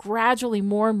just gradually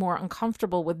more and more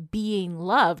uncomfortable with being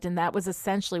loved. And that was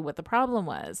essentially what the problem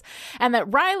was. And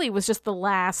that Riley was just the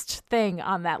last thing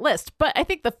on that list. But I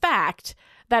think the fact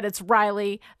that it's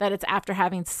Riley, that it's after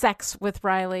having sex with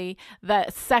Riley,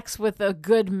 that sex with a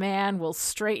good man will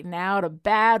straighten out a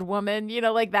bad woman,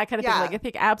 that kind of thing. I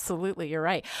think absolutely you're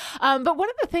right. But one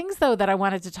of the things, though, that I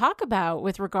wanted to talk about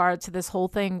with regard to this whole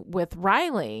thing with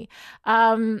Riley,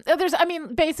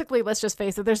 basically, let's just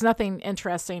face it, there's nothing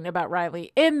interesting about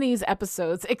Riley in these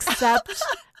episodes except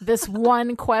this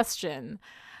one question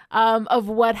of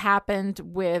what happened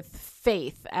with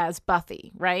Faith as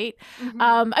Buffy, right?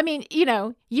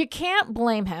 You can't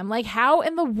blame him. How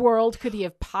in the world could he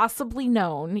have possibly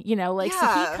known, so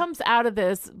he comes out of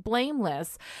this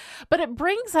blameless, but it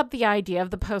brings up the idea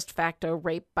of the post facto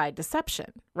rape by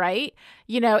deception, right?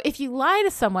 If you lie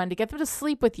to someone to get them to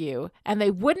sleep with you and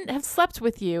they wouldn't have slept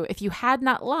with you if you had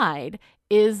not lied,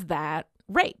 is that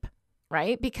rape?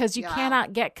 right? Because you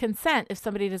cannot get consent if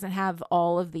somebody doesn't have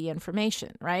all of the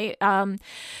information, right?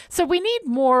 So we need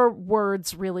more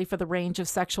words really for the range of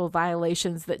sexual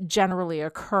violations that generally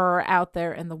occur out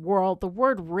there in the world. The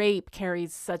word rape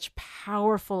carries such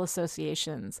powerful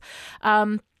associations.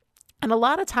 And a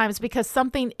lot of times because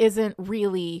something isn't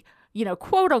really,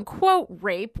 quote unquote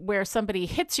rape, where somebody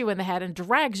hits you in the head and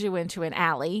drags you into an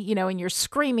alley, and you're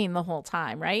screaming the whole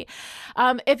time, right?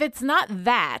 If it's not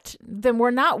that, then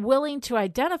we're not willing to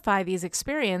identify these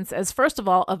experiences as, first of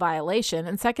all, a violation,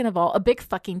 and second of all, a big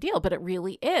fucking deal, but it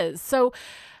really is. So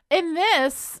in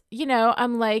this,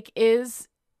 I'm like, is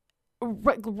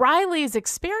Riley's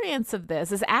experience of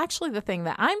this is actually the thing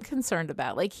that I'm concerned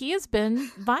about. Like, he has been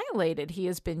violated. He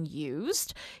has been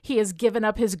used. He has given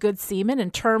up his good semen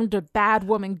and termed a bad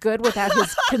woman good without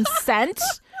his consent.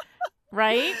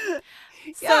 Right?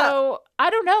 Yeah. So I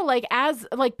don't know,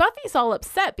 Buffy's all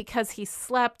upset because he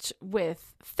slept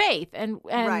with Faith and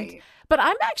right. But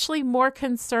I'm actually more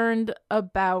concerned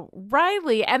about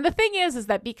Riley. And the thing is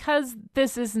that because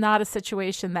this is not a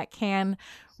situation that can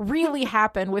really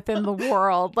happen within the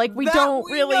world, we don't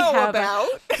really have about.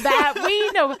 That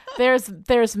we know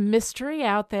there's mystery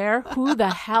out there. Who the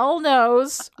hell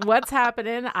knows what's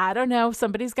happening? I don't know.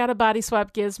 Somebody's got a body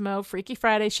swap gizmo, Freaky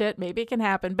Friday shit. Maybe it can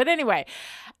happen. But anyway,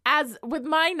 as with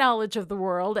my knowledge of the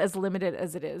world, as limited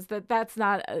as it is, that's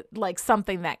not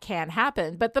something that can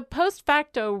happen. But the post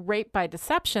facto rape by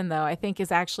deception, though, I think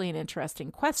is actually an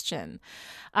interesting question,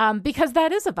 because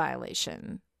that is a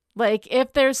violation.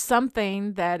 If there's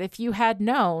something that if you had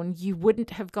known, you wouldn't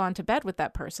have gone to bed with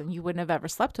that person, you wouldn't have ever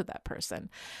slept with that person,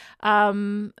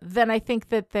 then I think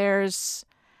that there's,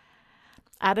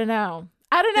 I don't know.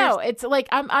 It's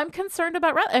I'm concerned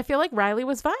about Riley. I feel like Riley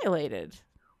was violated.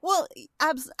 Well,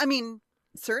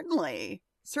 certainly.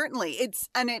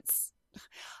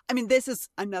 This is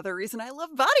another reason I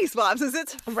love body swaps, is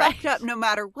it's fucked up no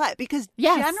matter what. Because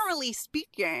generally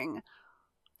speaking,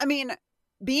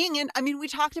 we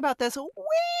talked about this way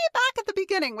back at the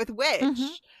beginning with Witch.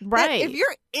 Mm-hmm. Right. If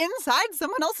you're inside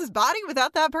someone else's body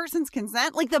without that person's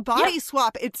consent, the body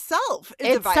swap itself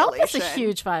is a violation. Itself is a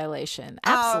huge violation.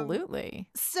 Absolutely.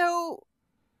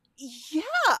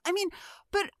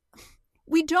 But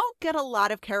we don't get a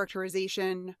lot of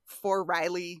characterization for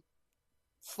Riley.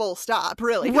 Full stop,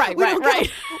 really. Right. We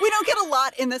don't get a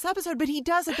lot in this episode, but he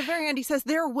does at the very end. He says,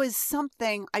 there was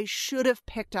something, I should have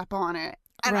picked up on it.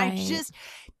 And I just,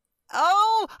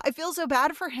 I feel so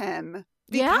bad for him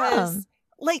because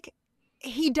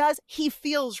he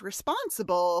feels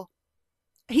responsible.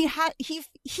 He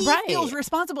feels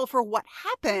responsible for what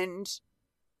happened,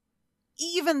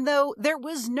 even though there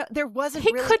wasn't really any way.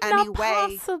 He could not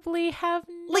possibly have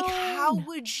known. How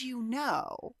would you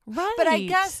know? Right. But I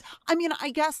guess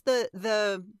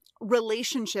the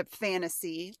relationship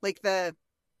fantasy, the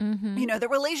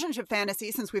relationship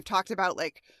fantasy, since we've talked about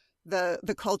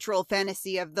the cultural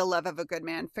fantasy of the love of a good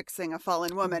man fixing a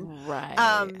fallen woman.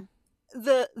 Right.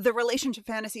 The relationship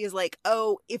fantasy is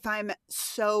if I'm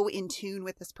so in tune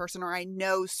with this person, or I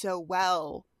know so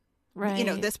well, right,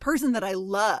 this person that I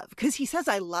love, because he says,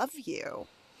 I love you.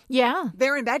 Yeah.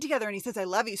 They're in bed together and he says, I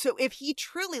love you. So if he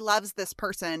truly loves this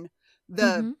person,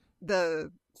 the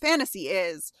fantasy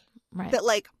is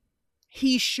that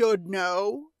he should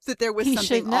know that there was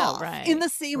something off. Right. In the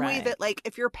same way that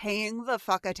if you're paying the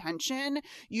fuck attention,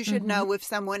 you should know if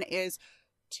someone is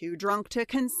too drunk to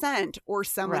consent, or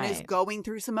someone is going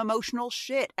through some emotional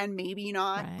shit and maybe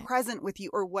not present with you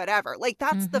or whatever.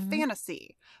 That's the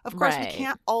fantasy. Of course, we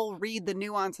can't all read the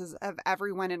nuances of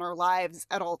everyone in our lives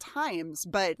at all times,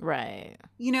 but I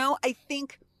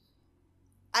think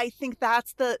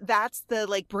that's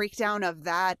the breakdown of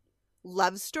that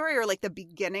love story, or the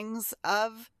beginnings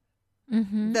of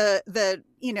the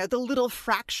little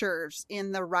fractures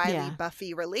in the Riley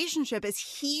Buffy relationship, is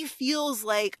he feels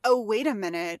wait a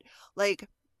minute,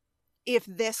 if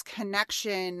this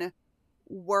connection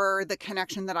were the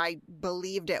connection that I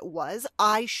believed it was,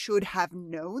 I should have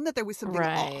known that there was something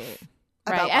off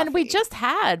about Buffy. And we just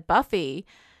had Buffy,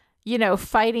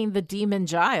 fighting the demon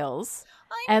Giles.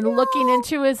 And looking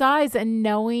into his eyes and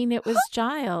knowing it was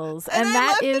Giles. And I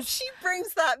love that she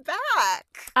brings that back.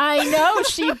 I know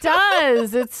she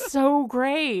does. It's so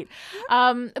great.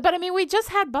 But we just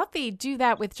had Buffy do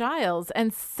that with Giles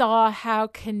and saw how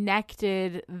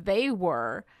connected they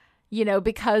were,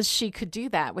 because she could do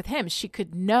that with him. She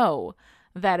could know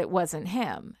that it wasn't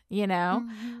him,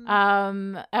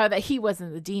 that he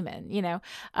wasn't the demon,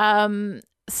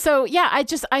 So yeah,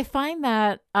 I find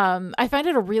that I find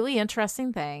it a really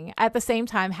interesting thing. At the same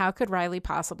time, how could Riley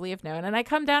possibly have known? And I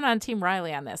come down on Team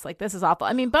Riley on this. Like, this is awful.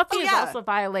 I mean, Buffy is also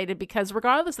violated because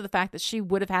regardless of the fact that she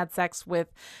would have had sex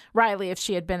with Riley if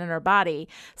she had been in her body,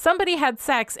 somebody had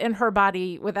sex in her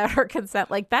body without her consent.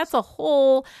 Like, that's a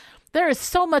whole. There is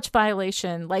so much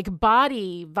violation, like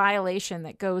body violation,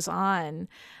 that goes on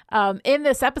in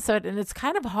this episode, and it's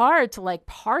kind of hard to like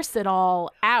parse it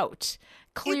all out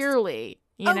clearly.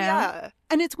 You know? Yeah.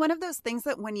 And it's one of those things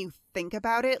that when you think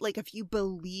about it, like if you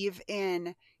believe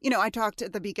in, I talked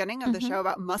at the beginning of the show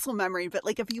about muscle memory, but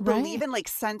like if you believe in like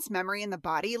sense memory in the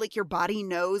body, like your body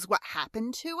knows what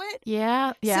happened to it.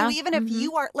 Yeah. Yeah. So even if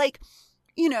you are like,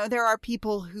 there are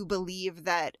people who believe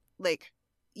that like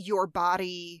your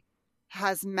body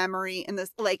has memory in this,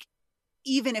 like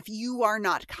even if you are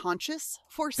not conscious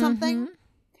for something,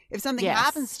 if something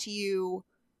happens to you,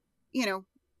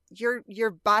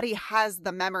 your body has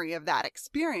the memory of that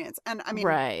experience. And I mean,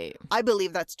 I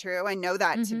believe that's true. I know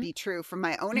that to be true from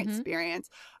my own experience.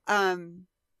 When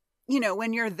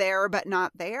you're there but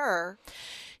not there,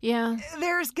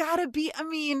 there's gotta be, I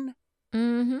mean,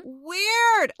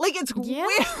 weird. Like, it's weird.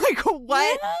 Like,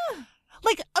 what? Yeah.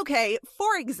 Like, okay,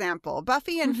 for example,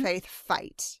 Buffy and Faith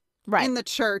fight in the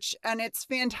church, and it's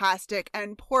fantastic.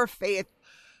 And poor Faith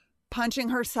punching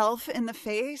herself in the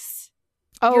face.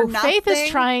 Oh, Faith is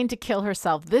trying to kill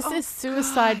herself. This is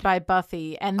suicide by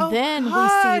Buffy. And then we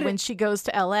see when she goes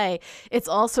to LA, it's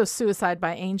also suicide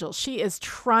by Angel. She is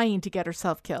trying to get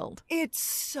herself killed. It's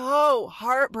so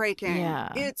heartbreaking.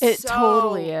 Yeah. It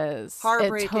totally is.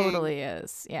 Heartbreaking. It totally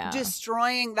is. Yeah.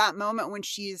 Destroying that moment when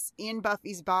she's in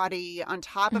Buffy's body, on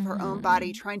top of her own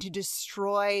body, trying to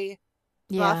destroy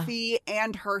Buffy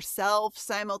and herself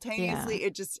simultaneously.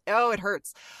 It just, it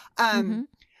hurts.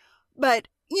 But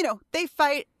they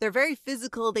fight. They're very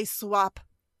physical. They swap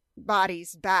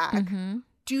bodies back.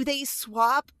 Do they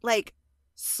swap like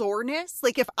soreness?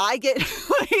 Like if I get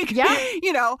like,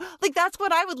 like that's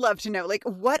what I would love to know. Like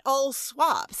what all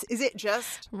swaps? Is it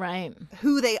just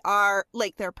who they are,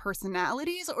 like their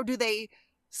personalities, or do they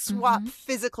swap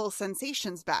physical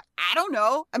sensations back? I don't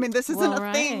know. I mean, this isn't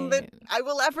a thing that I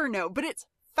will ever know, but it's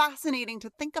fascinating to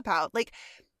think about. Like,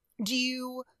 do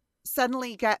you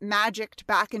suddenly get magicked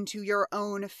back into your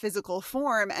own physical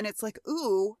form, and it's like,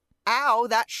 ooh, ow,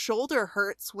 that shoulder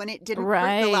hurts when it didn't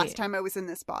hurt the last time I was in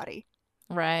this body.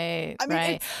 Right. I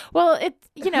mean, well, it's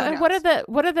and what are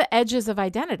the edges of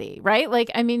identity, right? Like,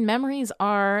 I mean, memories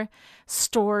are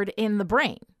stored in the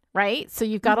brain. Right? So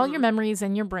you've got all your memories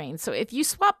in your brain. So if you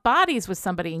swap bodies with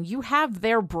somebody and you have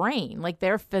their brain, like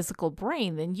their physical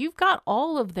brain, then you've got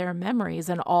all of their memories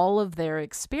and all of their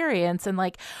experience. And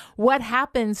like, what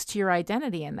happens to your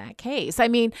identity in that case? I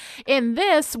mean, in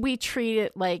this, we treat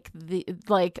it like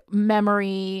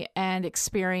memory and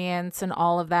experience and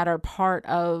all of that are part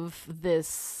of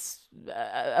this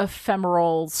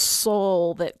ephemeral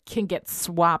soul that can get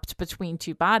swapped between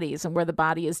two bodies, and where the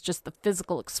body is just the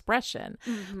physical expression,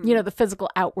 the physical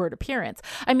outward appearance.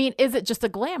 I mean, is it just a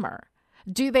glamour?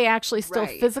 Do they actually still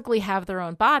physically have their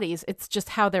own bodies? It's just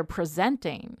how they're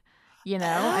presenting,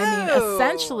 I mean,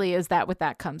 essentially, is that what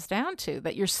that comes down to?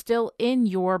 That you're still in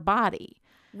your body.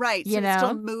 Right. So it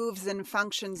still moves and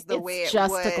functions the way it would. It's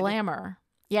just a glamour.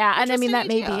 Yeah, and I mean, that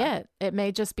may be it. It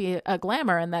may just be a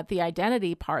glamour, and that the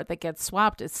identity part that gets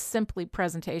swapped is simply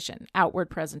presentation, outward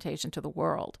presentation to the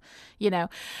world,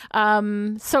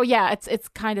 So, yeah, it's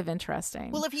kind of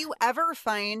interesting. Well, if you ever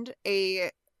find a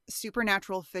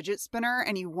supernatural fidget spinner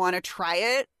and you want to try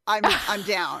it, I'm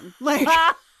down. Like,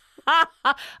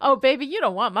 oh, baby, you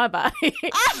don't want my body.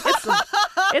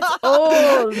 It's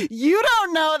old. You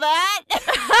don't know that.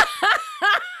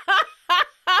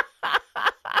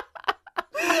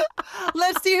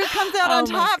 Let's see who comes out on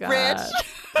top, Rich.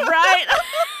 Right.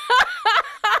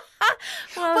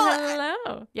 Well,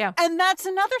 hello. Yeah. And that's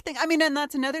another thing. I mean,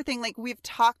 like we've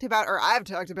talked about, or I've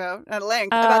talked about at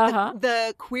length, about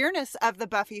the queerness of the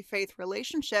Buffy Faith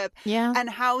relationship. Yeah. And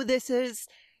how this is,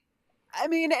 I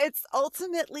mean, it's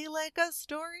ultimately like a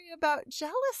story about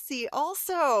jealousy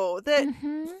also. That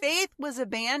Faith was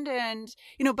abandoned.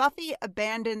 Buffy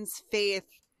abandons Faith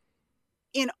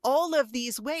in all of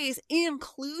these ways,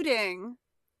 including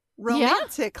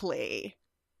romantically.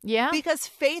 Yeah. Because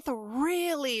Faith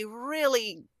really,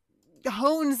 really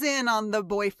hones in on the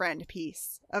boyfriend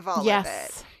piece of all of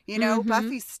it.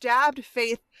 Buffy stabbed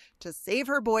Faith to save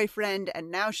her boyfriend,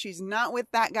 and now she's not with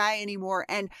that guy anymore.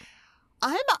 And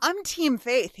I'm Team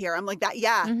Faith here. I'm like that.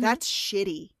 Yeah, that's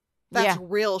shitty. That's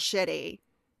real shitty.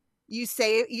 You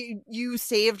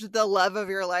saved the love of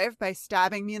your life by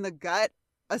stabbing me in the gut.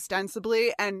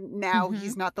 ostensibly, and now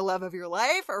he's not the love of your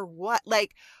life, or what?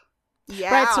 Like,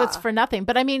 yeah. Right, so it's for nothing.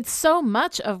 But I mean, so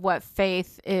much of what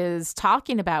Faith is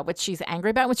talking about, what she's angry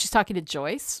about when she's talking to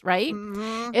Joyce, right?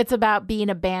 Mm-hmm. It's about being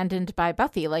abandoned by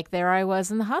Buffy. Like, there I was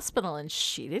in the hospital and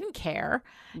she didn't care.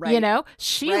 Right. You know,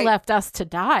 she left us to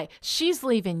die. She's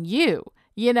leaving you.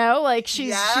 You know, like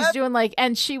she's doing like,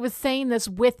 and she was saying this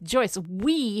with Joyce.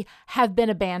 We have been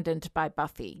abandoned by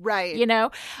Buffy. Right. You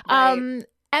know? Right.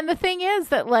 And the thing is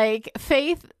that like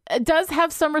Faith does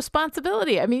have some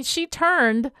responsibility. I mean, she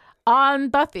turned on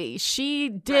Buffy. She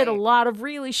did a lot of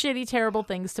really shitty, terrible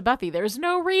things to Buffy. There's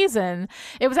no reason.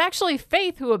 It was actually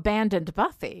Faith who abandoned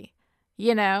Buffy,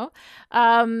 you know?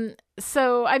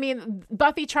 So, I mean,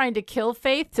 Buffy trying to kill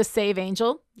Faith to save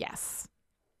Angel, yes.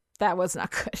 That was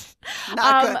not good.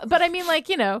 Not good. But I mean, like,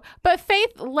 you know, but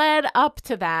Faith led up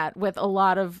to that with a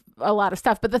lot of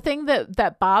stuff. But the thing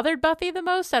that bothered Buffy the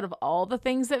most out of all the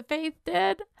things that Faith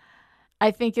did,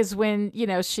 I think, is when, you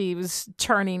know, she was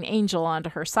turning Angel onto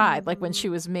her side, like when she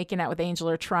was making out with Angel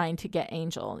or trying to get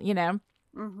Angel, you know,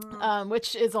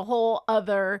 which is a whole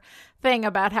other thing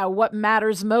about how what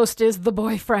matters most is the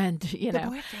boyfriend, you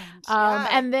know.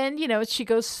 And then, you know, she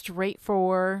goes straight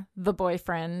for the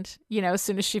boyfriend, you know, as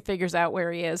soon as she figures out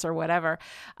where he is or whatever.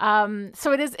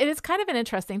 So it is kind of an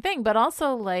interesting thing, but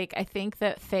also like I think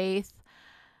that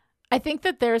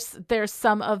there's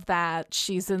some of that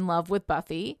she's in love with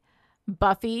Buffy.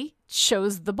 Buffy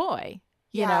chose the boy,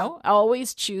 you know,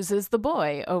 always chooses the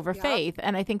boy over Faith.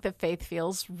 And I think that Faith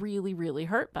feels really, really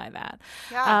hurt by that.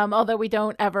 Yeah. Although we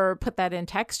don't ever put that in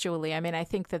textually. I mean, I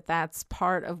think that that's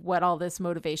part of what all this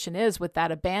motivation is with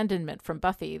that abandonment from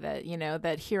Buffy, that, you know,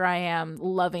 that here I am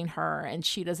loving her and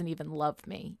she doesn't even love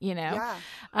me, you know,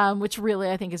 which really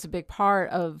I think is a big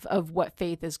part of what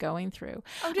Faith is going through.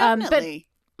 Oh, definitely.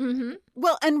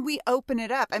 Well, and we open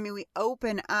it up. I mean, we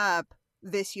open up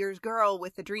This Year's Girl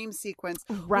with the dream sequence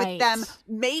with them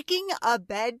making a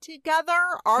bed together.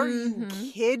 Are you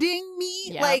kidding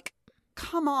me? Like,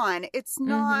 come on. It's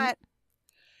not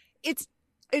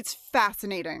it's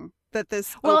fascinating that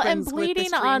this opens and with bleeding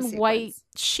this dream on sequence. white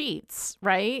sheets,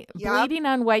 right? Yep. Bleeding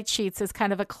on white sheets is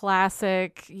kind of a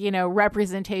classic, you know,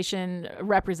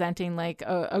 representing like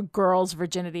a girl's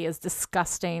virginity, as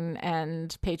disgusting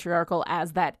and patriarchal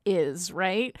as that is,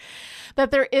 right?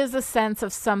 That there is a sense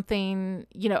of something,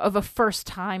 you know, of a first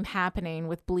time happening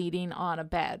with bleeding on a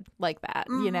bed like that,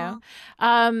 you know?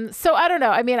 So I don't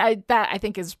know. I mean, I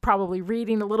think is probably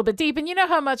reading a little bit deep, and you know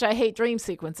how much I hate dream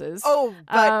sequences. Oh,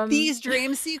 but these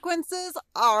dream sequences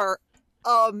are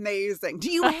amazing. Do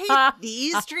you hate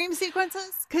these dream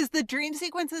sequences? Because the dream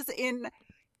sequences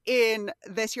in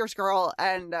This Year's Girl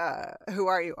and Who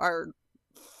Are You are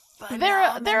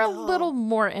phenomenal. They're a little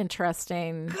more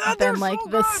interesting than like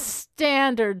the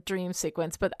standard dream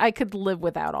sequence, but I could live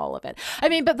without all of it. I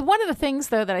mean, but one of the things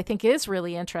though that I think is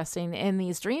really interesting in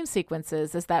these dream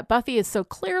sequences is that Buffy is so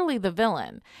clearly the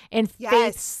villain. In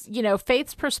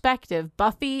Faith's perspective,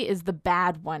 Buffy is the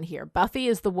bad one here. Buffy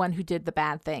is the one who did the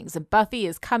bad things, and Buffy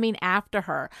is coming after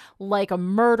her like a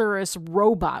murderous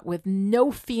robot with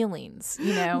no feelings,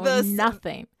 you know,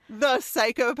 nothing. The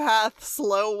psychopath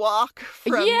slow walk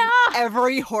from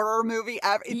every horror movie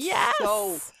ever. It's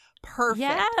so perfect.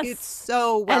 Yes. It's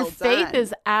so well done. And Faith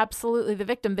is absolutely the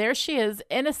victim. There she is,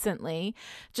 innocently,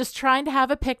 just trying to have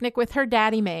a picnic with her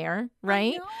daddy mayor,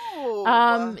 right?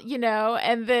 You know,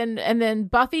 and then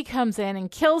Buffy comes in and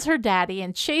kills her daddy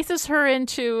and chases her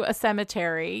into a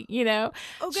cemetery, you know.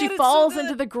 She falls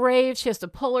into the grave. She has to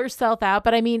pull herself out.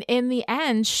 But I mean, in the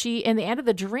end of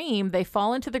the dream, they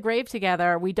fall into the grave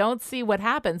together. We don't see what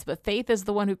happens, but Faith is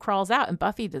the one who crawls out and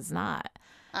Buffy does not.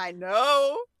 I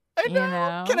know. You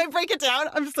know. Can I break it down?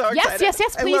 I'm so excited.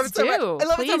 Yes, please do. I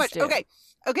love it so much. Do.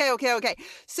 Okay.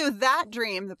 So that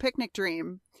dream, the picnic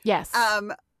dream. Yes.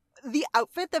 The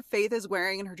outfit that Faith is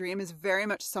wearing in her dream is very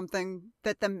much something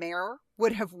that the mayor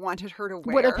would have wanted her to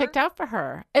wear. Would have picked out for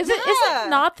her. Is it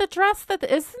not the dress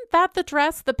isn't that the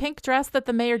dress, the pink dress that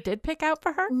the mayor did pick out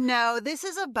for her? No, this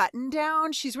is a button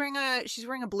down. She's wearing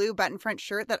a blue button front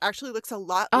shirt that actually looks a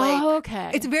lot like. Oh,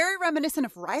 okay. It's very reminiscent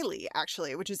of Riley,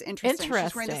 actually, which is interesting.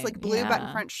 She's wearing this like blue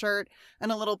button front shirt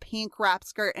and a little pink wrap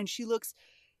skirt, and she looks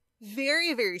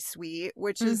very, very sweet,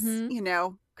 which is, you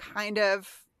know, kind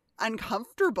of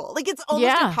uncomfortable. Like, it's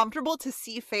almost uncomfortable to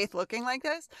see Faith looking like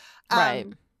this. Right.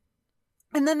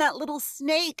 And then that little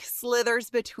snake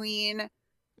slithers between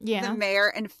the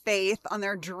mayor and Faith on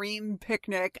their dream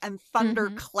picnic, and thunder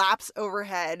claps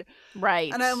overhead.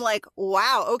 Right. And I'm like,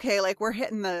 wow, okay, like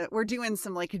we're doing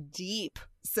some like deep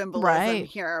symbolism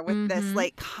here with this,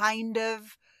 like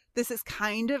this is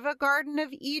kind of a Garden of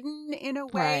Eden in a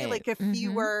way. Like if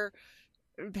you were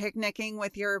picnicking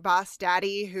with your boss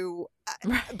daddy who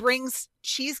brings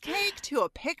cheesecake to a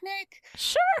picnic.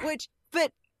 Sure.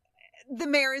 But the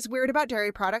mayor is weird about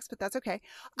dairy products, but that's okay.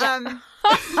 Yeah.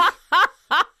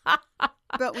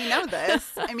 But we know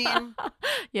this. I mean,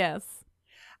 yes.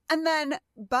 And then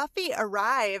Buffy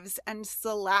arrives and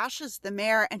slashes the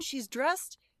mayor, and she's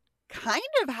dressed kind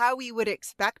of how we would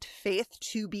expect Faith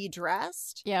to be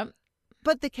dressed. Yep.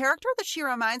 But the character that she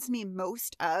reminds me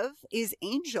most of is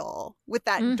Angel, with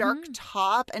that dark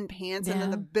top and pants and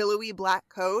then the billowy black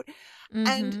coat.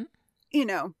 And, you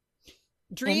know,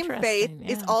 Dream Faith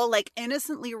is all like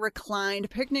innocently reclined,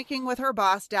 picnicking with her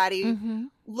boss daddy,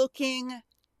 looking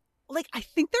like, I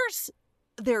think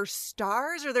there's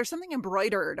stars or there's something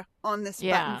embroidered on this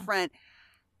button front.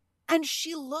 And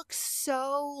she looks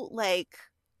so like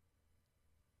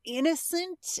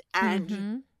innocent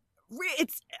and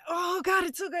it's, oh God,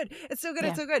 it's so good. It's so good.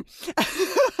 It's so good.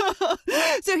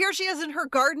 So here she is in her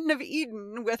Garden of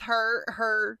Eden with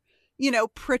her, you know,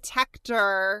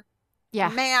 protector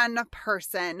man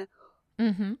person.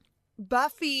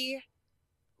 Buffy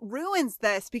ruins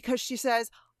this because she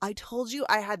says, I told you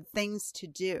I had things to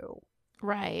do.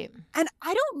 Right. And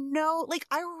I don't know, like,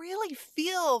 I really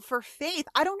feel for Faith.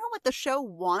 I don't know what the show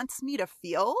wants me to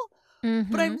feel,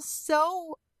 but I'm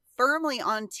so firmly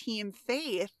on Team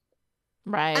Faith.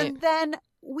 Right. And then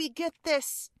we get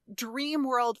this dream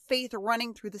world Faith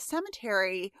running through the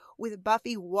cemetery with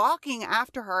Buffy walking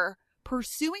after her,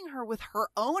 pursuing her with her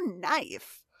own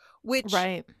knife, which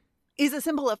is a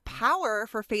symbol of power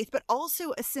for Faith, but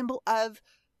also a symbol of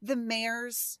the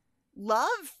mayor's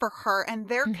love for her and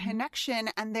their connection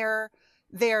and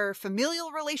their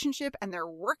familial relationship and their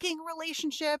working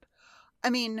relationship. I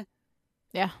mean,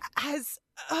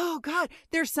 oh God,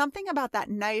 there's something about that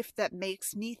knife that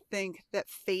makes me think that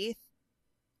Faith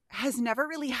has never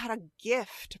really had a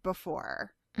gift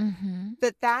before.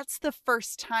 That's the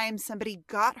first time somebody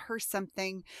got her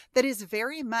something that is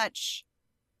very much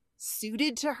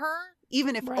suited to her,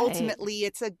 even if ultimately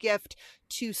it's a gift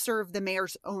to serve the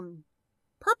mayor's own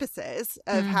purposes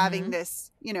of having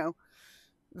this, you know,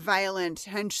 violent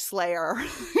hench slayer,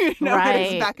 you know, at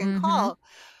his beck and call.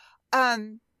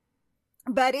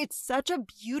 But it's such a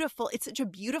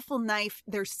beautiful knife.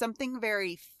 There's something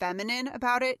very feminine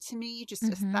about it to me, just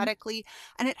aesthetically.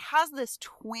 And it has this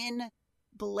twin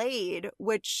blade,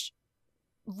 which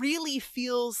really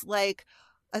feels like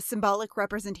a symbolic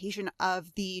representation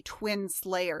of the twin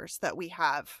slayers that we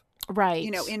have, you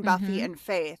know, in Buffy and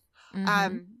Faith.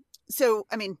 So,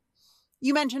 I mean,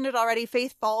 you mentioned it already.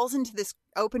 Faith falls into this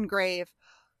open grave.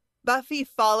 Buffy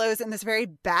follows in this very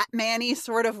Batman-y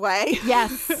sort of way.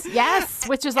 Yes,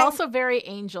 which is also very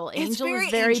Angel. Angel is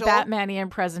very Batman-y in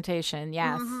presentation,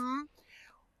 yes.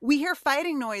 We hear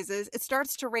fighting noises. It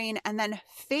starts to rain, and then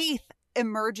Faith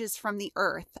emerges from the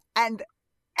earth, and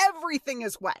everything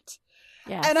is wet.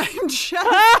 Yes. And I'm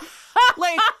just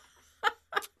like,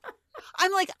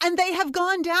 and they have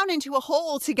gone down into a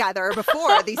hole together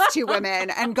before, these two women,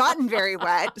 and gotten very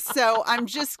wet. So I'm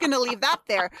just going to leave that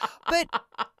there. But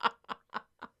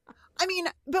I mean,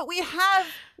 but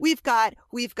we've got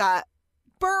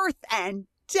birth and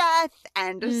death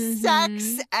and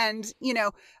sex and, you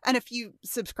know, and if you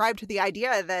subscribe to the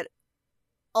idea that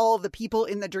all the people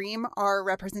in the dream are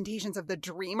representations of the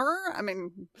dreamer, I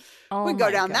mean, we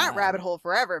go down that rabbit hole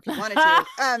forever if you wanted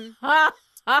to.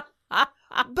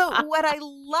 But what I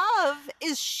love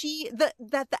is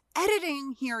that the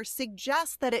editing here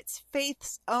suggests that it's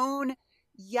Faith's own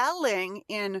yelling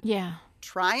in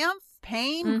triumph,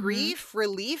 pain, grief,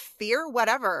 relief, fear,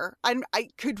 whatever. I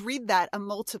could read that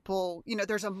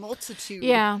there's a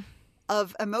multitude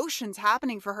of emotions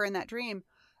happening for her in that dream.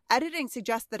 Editing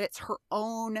suggests that it's her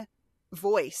own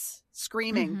voice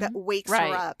screaming that wakes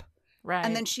her up. Right.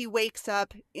 And then she wakes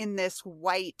up in this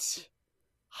white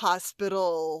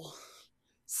hospital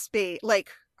space,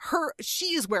 like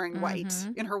she's wearing white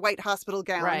in her white hospital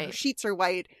gown. Her sheets are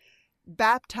white,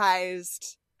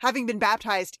 having been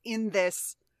baptized in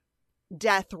this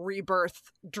death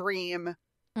rebirth dream.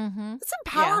 It's some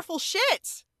powerful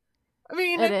shit. I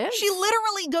mean, she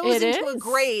literally goes into a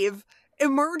grave,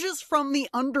 emerges from the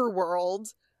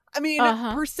underworld. I mean,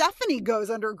 Persephone goes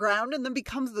underground and then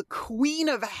becomes the queen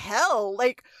of hell.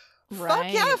 Like,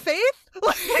 fuck yeah, Faith.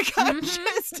 Like, I'm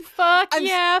just... Fuck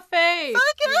yeah, Faith.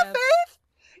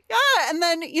 Yeah, and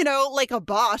then, you know, like a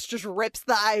boss just rips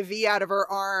the IV out of her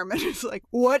arm and it's like,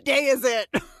 what day is it?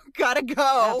 Gotta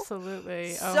go.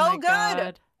 Absolutely. So good.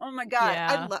 God. Oh my God.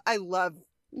 Yeah. I love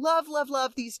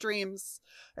these dreams.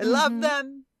 I love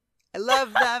them. I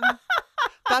love them.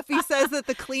 Buffy says that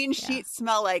the clean sheets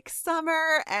smell like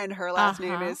summer and her last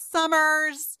name is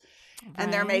Summers.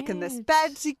 and they're making this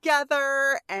bed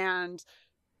together, and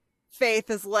Faith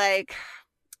is like,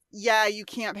 yeah, you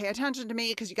can't pay attention to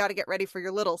me because you got to get ready for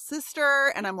your little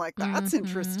sister. And I'm like, that's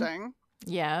interesting.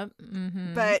 Yeah.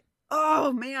 But,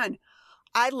 oh man,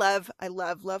 I love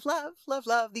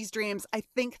these dreams. I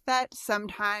think that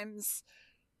sometimes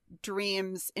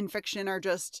dreams in fiction are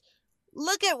just,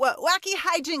 look at what wacky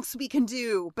hijinks we can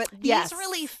do. But these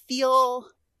really feel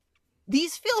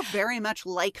very much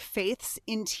like Faith's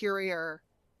interior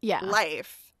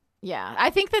life. Yeah, I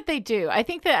think that they do. I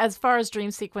think that as far as dream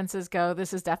sequences go,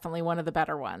 this is definitely one of the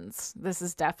better ones.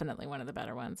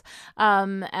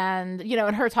 And, you know,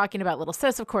 and her talking about little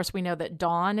sis, of course, we know that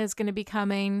Dawn is going to be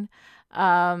coming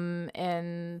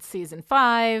in season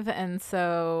 5. And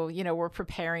so, you know, we're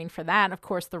preparing for that. And of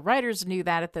course, the writers knew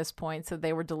that at this point. So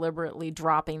they were deliberately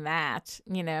dropping that,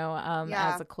 you know,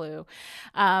 as a clue.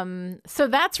 So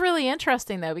that's really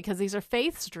interesting, though, because these are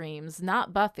Faith's dreams,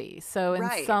 not Buffy. So in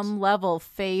some level,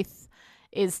 Faith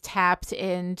is tapped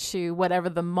into whatever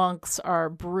the monks are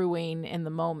brewing in the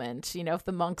moment. You know, if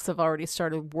the monks have already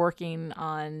started working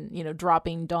on, you know,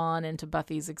 dropping Dawn into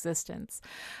Buffy's existence.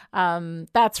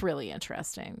 That's really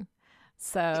interesting.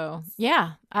 So,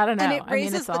 yeah, I don't know. I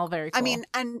mean, it's all very cool. I mean,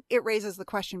 and it raises the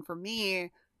question for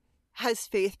me, has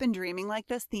Faith been dreaming like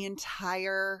this the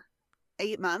entire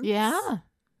 8 months? Yeah,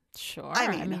 sure. I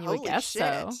mean, you would guess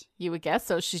so. You would guess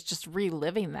so. She's just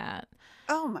reliving that.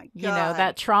 Oh my God. You know,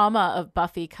 that trauma of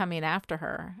Buffy coming after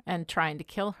her and trying to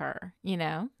kill her, you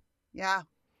know? Yeah.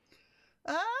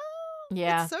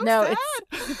 Yeah. It's so sad.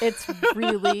 It's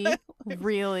really,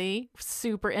 really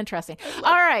super interesting.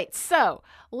 All right. So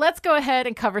let's go ahead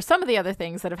and cover some of the other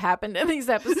things that have happened in these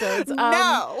episodes.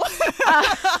 No.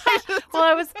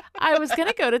 Well, I was going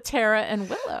to go to Tara and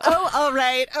Willow. Oh, all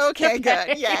right. Okay,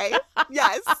 good. Yay.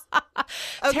 Yes.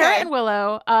 Okay. Tara and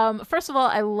Willow. First of all,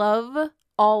 I love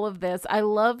all of this. I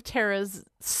love Tara's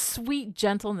sweet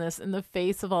gentleness in the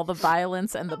face of all the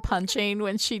violence and the punching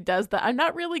when she does that. I'm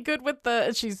not really good with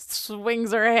she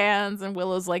swings her hands and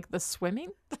Willow's like, the swimming?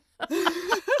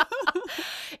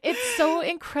 It's so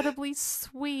incredibly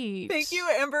sweet. Thank you,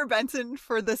 Amber Benson,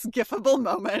 for this gifable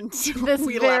moment. This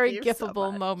very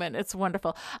gifable moment. It's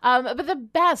wonderful. But the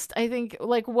best, I think,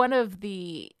 like one of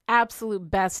the absolute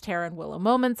best Tara and Willow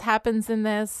moments happens in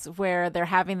this, where they're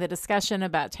having the discussion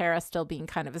about Tara still being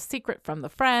kind of a secret from the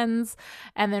friends.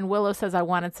 And then Willow says, I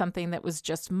wanted something that was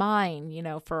just mine, you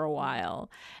know, for a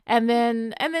while. And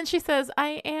then she says,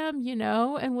 I am, you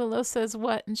know, and Willow says,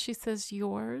 what? And she says,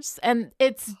 yours. And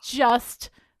it's just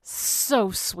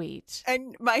so sweet.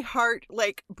 And my heart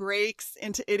like breaks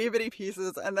into itty bitty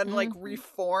pieces and then like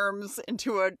reforms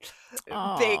into a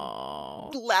big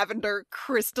lavender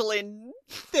crystalline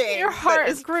thing. Your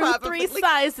heart grew 3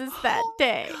 sizes that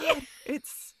day.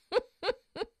 It's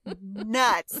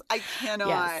nuts. I cannot.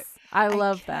 Yes, I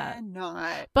love that.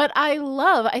 But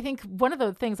I think one of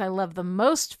the things I love the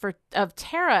most of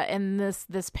Tara in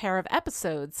this pair of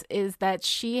episodes is that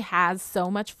she has so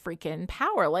much freaking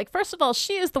power. Like, first of all,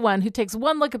 she is the one who takes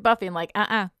one look at Buffy and like,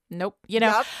 nope, you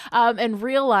know, and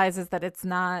realizes that it's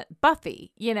not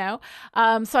Buffy, you know.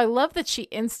 So I love that she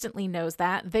instantly knows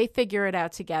that. They figure it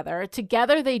out together.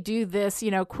 Together they do this,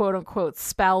 you know, quote unquote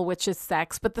spell, which is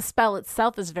sex, but the spell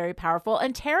itself is very powerful.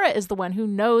 And Tara is the one who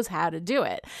knows how to do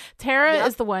it. Tara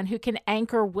is the one who can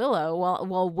anchor Willow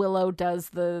while Willow does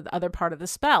the other part of the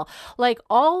spell. Like,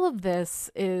 all of this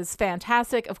is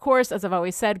fantastic. Of course, as I've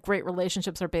always said, great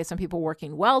relationships are based on people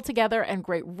working well together, and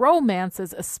great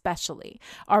romances especially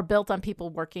are built on people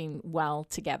working well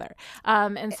together.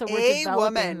 And so we're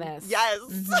developing this. Yes.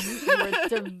 We're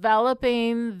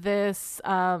developing this,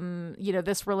 you know,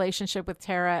 this relationship with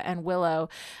Tara and Willow,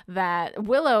 that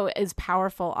Willow is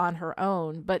powerful on her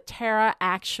own, but Tara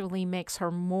actually makes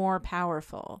her more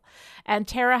powerful. And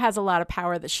Tara has a lot of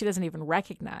power that she doesn't even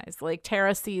recognize. Like,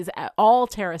 all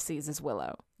Tara sees is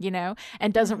Willow, you know,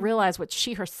 and doesn't realize what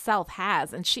she herself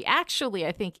has. And she actually,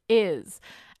 I think, is,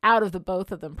 out of the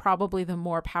both of them, probably the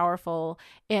more powerful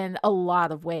in a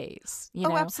lot of ways. You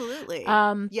know? Absolutely.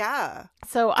 Yeah.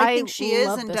 So I think she is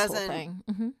and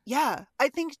doesn't. Yeah. I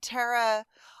think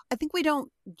we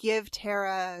don't give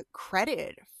Tara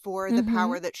credit for the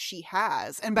power that she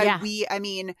has. And by we, I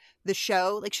mean the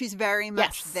show. Like, she's very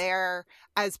much there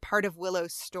as part of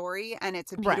Willow's story, and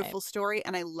it's a beautiful story,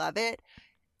 and I love it.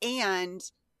 And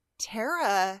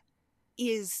Tara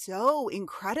is so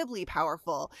incredibly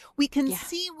powerful. We can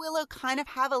see Willow kind of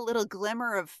have a little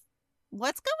glimmer of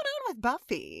what's going on with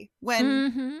Buffy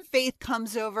when Faith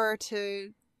comes over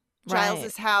to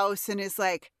Giles's house and is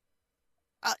like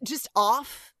just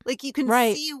off. Like, you can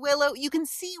see Willow. You can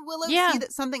see Willow see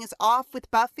that something is off with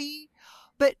Buffy,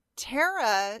 but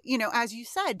Tara, as you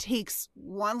said, takes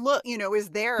one look, is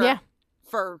there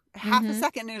for half a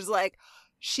second and is like,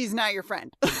 she's not your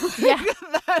friend. Yeah,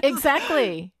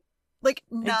 exactly. Like,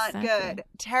 not good.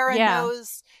 Tara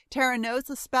knows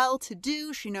the spell to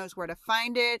do. She knows where to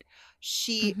find it.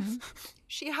 She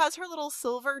has her little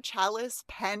silver chalice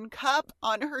pen cup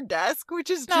on her desk, which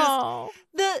is just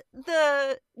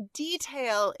the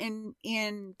detail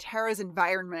in Tara's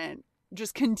environment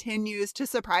just continues to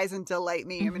surprise and delight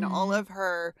me. I mean, all of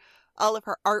her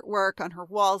artwork on her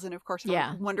walls, and of course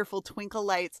her wonderful twinkle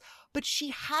lights. But she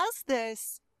has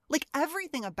this, like,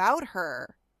 everything about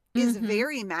her is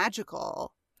very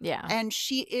magical. Yeah. And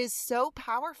she is so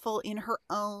powerful in her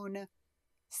own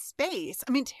space.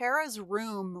 I mean, Tara's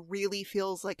room really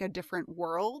feels like a different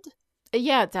world.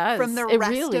 Yeah, it does. From the it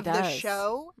rest really of does. the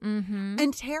show.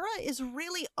 And Tara is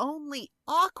really only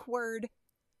awkward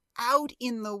out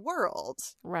in the world.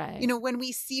 Right. When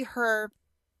we see her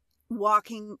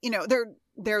walking,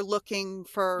 they're looking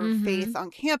for Faith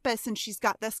on campus, and she's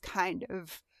got this kind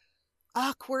of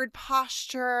awkward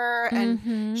posture,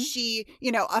 and she,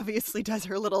 obviously does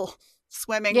her little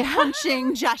swimming,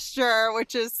 punching gesture,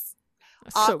 which is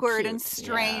awkward and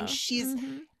strange. She's,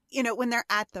 when they're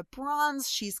at the Bronze,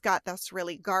 she's got this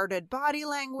really guarded body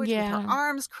language with her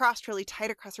arms crossed really tight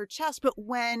across her chest. But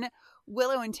when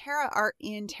Willow and Tara are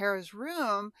in Tara's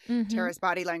room, Tara's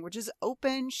body language is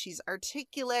open. She's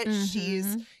articulate.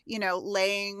 She's,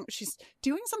 she's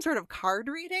doing some sort of card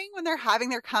reading when they're having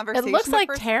their conversation. It looks like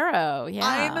tarot. Yeah.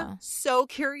 I'm so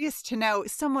curious to know.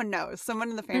 Someone knows. Someone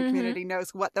in the fan community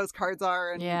knows what those cards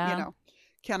are. And,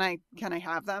 can I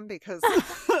have them? Because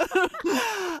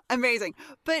amazing.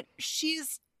 But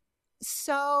she's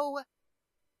so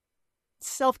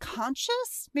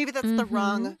self-conscious. Maybe that's the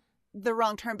wrong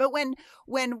term. But when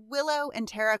Willow and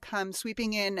Tara come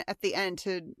sweeping in at the end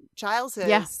to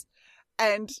Giles's,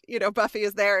 and Buffy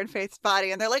is there in Faith's body,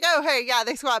 and they're like, oh hey,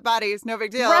 they swap bodies, no big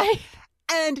deal, right?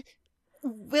 And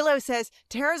Willow says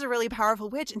Tara's a really powerful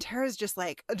witch, and Tara's just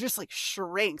like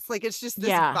shrinks, like it's just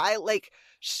this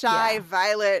shy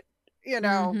violet,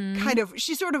 kind of,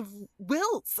 she sort of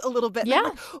wilts a little bit. Yeah.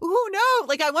 Like, ooh, no,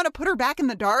 like I want to put her back in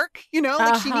the dark,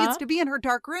 like she needs to be in her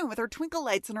dark room with her twinkle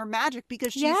lights and her magic,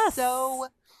 because she's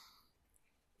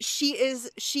she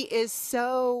is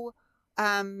so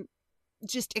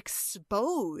just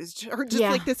exposed, or just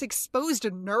like this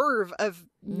exposed nerve of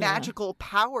magical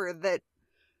power that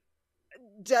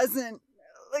doesn't,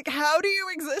 like, how do you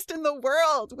exist in the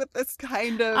world with this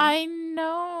kind of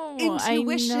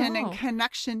intuition and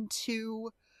connection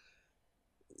to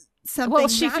something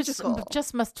magical? She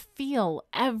just must feel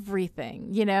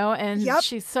everything, and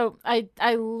she's so,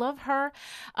 I love her.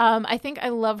 I think I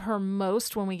love her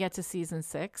most when we get to season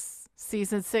 6.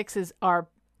 Season 6 is our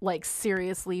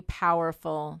seriously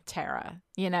powerful Tara,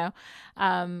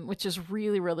 which is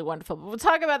really, really wonderful. But we'll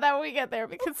talk about that when we get there,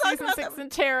 because season 6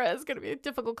 and Tara is going to be a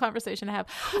difficult conversation to have.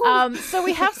 So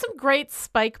we have some great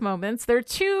Spike moments. There are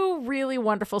 2 really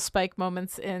wonderful Spike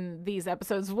moments in these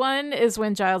episodes. One is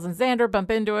when Giles and Xander bump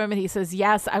into him, and he says,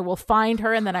 yes, I will find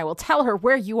her, and then I will tell her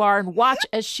where you are and watch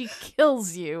as she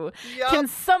kills you. Can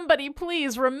somebody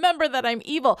please remember that I'm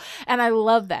evil? And I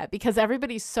love that, because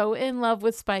everybody's so in love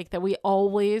with Spike that we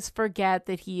always forget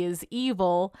that he is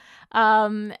evil,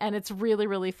 and it's really,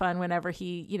 really fun whenever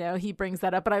he brings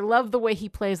that up. But I love the way he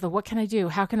plays the what can I do,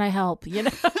 how can I help,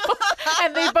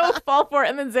 and they both fall for it.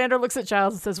 And then Xander looks at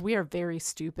Giles and says, we are very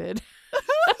stupid.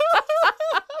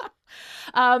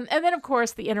 And then of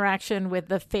course the interaction with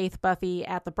the Faith Buffy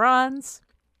at the Bronze,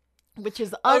 which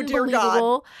is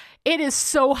unbelievable. It is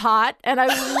so hot. And I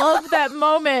love that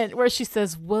moment where she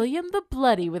says, William the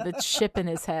Bloody, with a chip in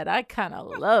his head. I kind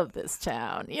of love this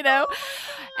town,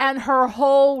 And her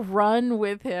whole run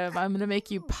with him, I'm going to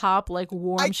make you pop like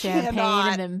warm champagne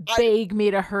and then beg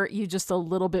me to hurt you just a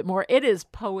little bit more. It is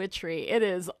poetry. It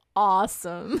is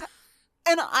awesome.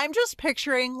 And I'm just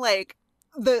picturing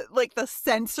the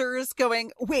censors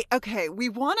going, wait, okay, we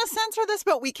want to censor this,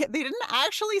 but we can't. They didn't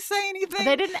actually say anything.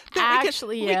 They didn't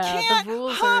actually. We can't. The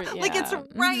rules are. Yeah. Like it's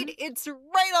right. It's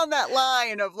right on that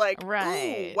line of right.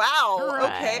 Ooh, wow. Right.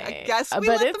 Okay, I guess we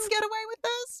let them get away with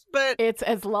this. But it's,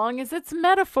 as long as it's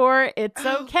metaphor, it's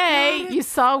okay. God. You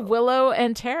saw Willow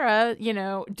and Tara,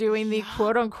 doing the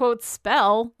quote unquote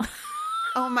spell.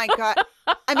 Oh my God.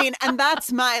 I mean, and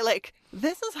that's my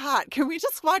this is hot. Can we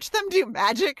just watch them do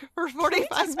magic for 45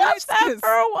 minutes? Watch that for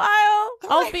a while.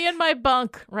 I'll be in my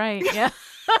bunk. Right. Yeah.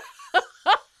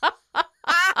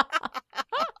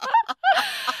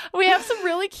 We have some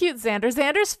really cute Xander's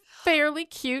fairly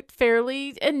cute,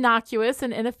 fairly innocuous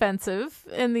and inoffensive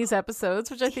in these episodes,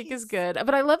 which I think is good.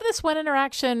 But I love this one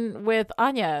interaction with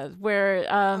Anya where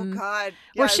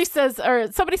where she says,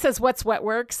 or somebody says, "What's wet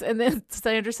works?" And then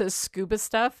Xander says, "Scuba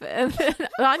stuff." And then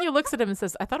Anya looks at him and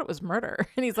says, "I thought it was murder."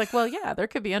 And he's like, "Well, yeah, there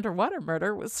could be underwater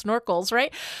murder with snorkels,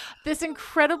 right?" This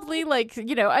incredibly, like,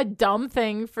 you know, a dumb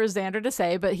thing for Xander to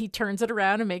say, but he turns it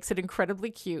around and makes it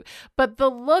incredibly cute. But the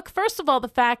look, first of all, the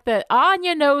fact that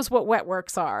Anya knows what wet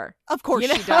works are. Of course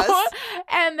she does.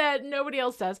 And that nobody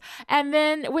else does. And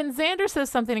then when Xander says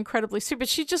something incredibly stupid,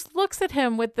 she just looks at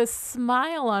him with this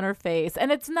smile on her face.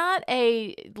 And it's not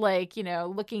a, like, you know,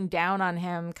 looking down on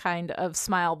him kind of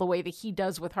smile the way that he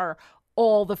does with her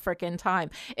all the frickin'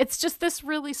 time. It's just this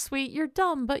really sweet, you're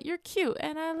dumb, but you're cute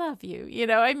and I love you. You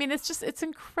know, I mean, it's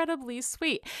incredibly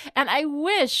sweet. And I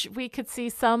wish we could see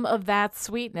some of that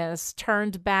sweetness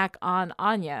turned back on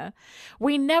Anya.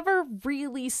 We never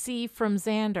really see from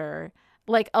Xander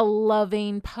like a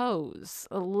loving pose,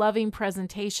 a loving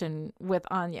presentation with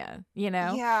Anya, you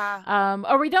know? Yeah.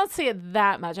 Or we don't see it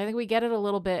that much. I think we get it a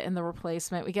little bit in The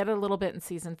Replacement. We get it a little bit in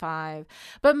season 5,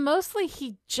 but mostly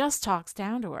he just talks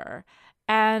down to her.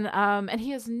 And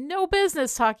he has no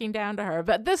business talking down to her.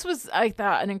 But this was, I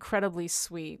thought, an incredibly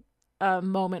sweet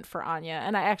moment for Anya.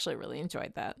 And I actually really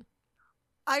enjoyed that.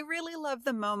 I really love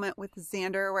the moment with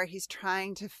Xander where he's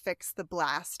trying to fix the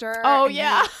blaster. Oh,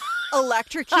 yeah. He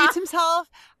electrocutes himself.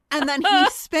 And then he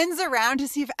spins around to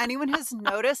see if anyone has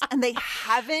noticed, and they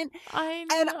haven't. I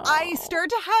know. And I start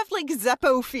to have, like,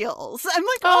 Zeppo feels. I'm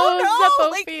like, oh no.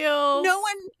 Zeppo like, feels. No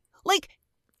one, like,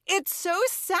 it's so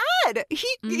sad.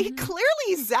 He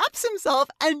clearly zaps himself,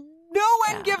 and no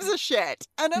one gives a shit.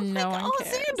 And I'm like, oh,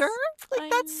 cares. Xander,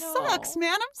 like, that sucks,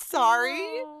 man. I'm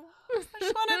sorry.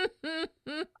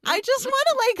 I just want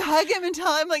to like hug him and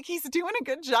tell him like he's doing a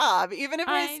good job, even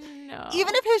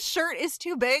if his shirt is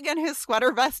too big and his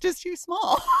sweater vest is too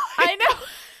small. I know.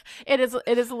 It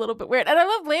is a little bit weird. And I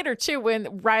love later too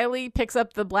when Riley picks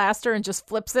up the blaster and just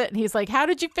flips it and he's like, "How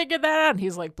did you figure that out?" And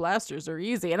he's like, "Blasters are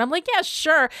easy." And I'm like, "Yeah,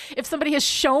 sure. If somebody has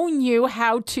shown you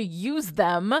how to use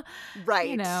them." Right.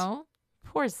 You know.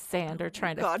 Poor Xander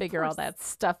trying to figure all that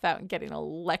stuff out and getting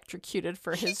electrocuted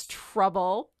for his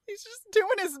trouble. He's just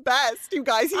doing his best, you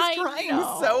guys. He's trying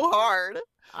so hard.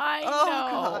 I know.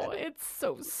 God. It's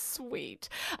so sweet.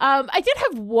 I did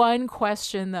have one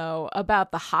question, though,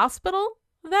 about the hospital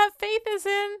that Faith is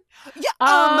in.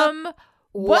 Yeah.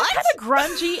 What kind of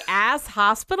grungy ass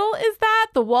hospital is that?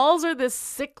 The walls are this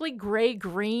sickly gray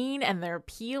green and they're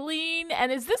peeling.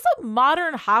 And is this a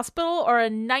modern hospital or a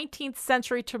 19th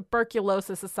century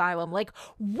tuberculosis asylum? Like,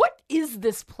 what is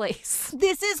this place?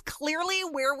 This is clearly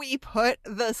where we put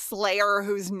the Slayer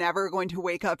who's never going to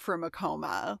wake up from a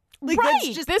coma. Like,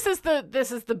 right. This is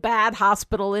the bad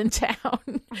hospital in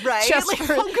town. Right. Just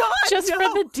for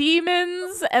the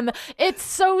demons. And it's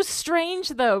so strange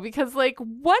though, because like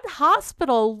what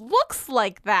hospital looks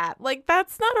like that? Like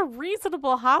that's not a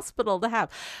reasonable hospital to have.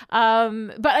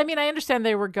 But I mean, I understand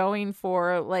they were going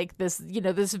for like this, you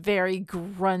know, this very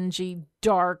grungy,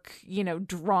 dark, you know,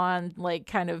 drawn like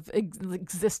kind of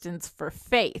existence for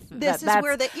Faith. This is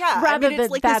where rather than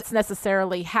like that's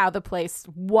necessarily how the place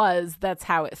was, that's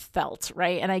how it felt,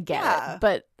 right? And I get it,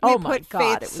 but oh my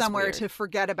God, Faith somewhere weird. To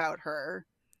forget about her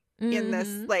in this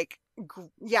like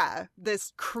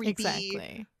this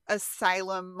creepy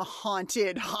asylum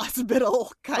haunted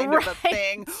hospital kind of a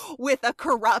thing with a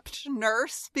corrupt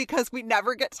nurse, because we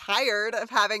never get tired of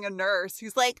having a nurse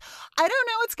who's like, I don't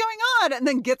know what's going on, and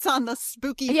then gets on the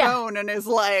spooky phone and is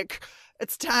like,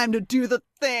 it's time to do the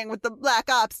thing with the Black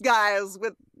Ops guys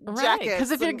with jackets.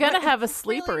 Because if you're going to have a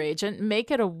sleeper agent,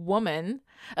 make it a woman,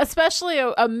 especially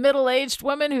a middle-aged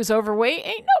woman who's overweight.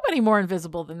 Ain't nobody more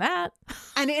invisible than that.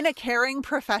 And in a caring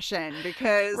profession,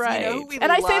 because you know who we and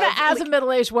love, I say that as a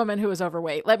middle-aged woman who is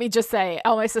overweight. Let me just say,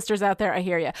 all my sisters out there, I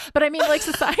hear you. But I mean, like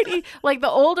society, like the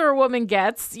older a woman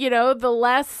gets, you know, the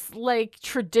less like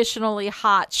traditionally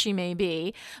hot she may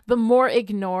be, the more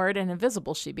ignored and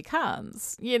invisible she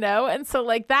becomes, you know? And so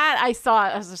like that, I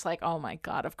was just like, oh my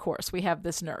God, of course we have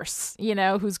this nurse, you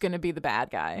know, who's going to be the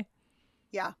bad guy.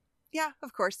 Yeah. Yeah,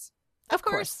 of course. Of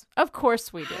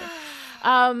course we do.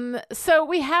 So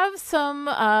we have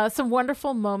some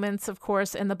wonderful moments, of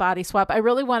course, in the body swap. I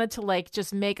really wanted to like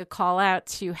just make a call out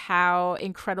to how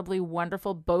incredibly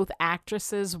wonderful both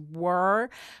actresses were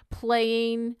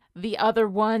playing the other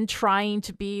one, trying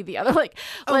to be the other.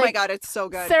 Oh my God, it's so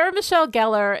good. Sarah Michelle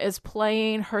Gellar is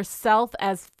playing herself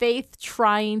as Faith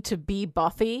trying to be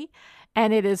Buffy.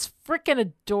 And it is freaking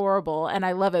adorable, and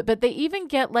I love it. But they even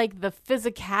get like the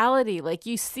physicality, like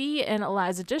you see in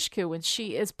Eliza Dushku when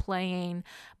she is playing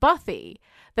Buffy,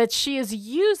 that she is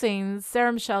using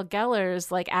Sarah Michelle Gellar's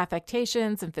like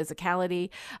affectations and physicality,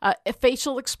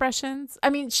 facial expressions. I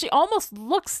mean, she almost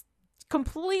looks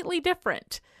completely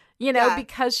different,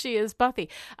 because she is Buffy.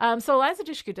 So Eliza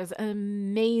Dushku does an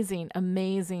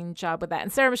amazing job with that.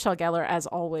 And Sarah Michelle Gellar, as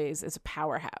always, is a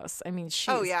powerhouse. I mean,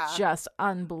 she's just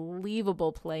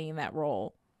unbelievable playing that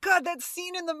role. God, that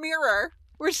scene in the mirror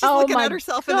where she's looking at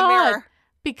herself in the mirror.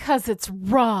 Because it's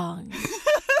wrong.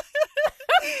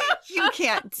 You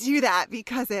can't do that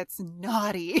because it's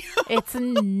naughty. It's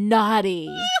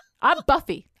naughty. I'm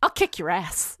Buffy. I'll kick your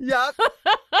ass. Yep.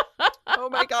 Oh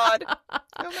my God.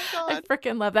 I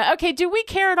freaking love that. Okay, do we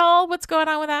care at all what's going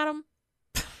on with Adam?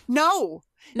 No.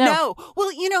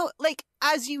 Well, like,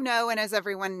 as you know, and as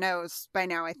everyone knows by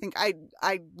now, I think I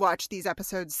watched these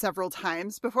episodes several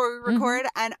times before we record.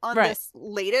 And on this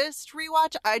latest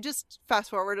rewatch, I just fast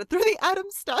forwarded through the Adam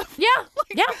stuff. Yeah.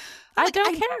 I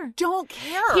don't care. Don't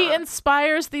care. He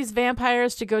inspires these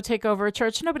vampires to go take over a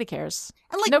church. Nobody cares.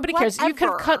 And nobody cares. You could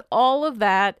have cut all of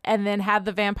that and then had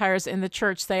the vampires in the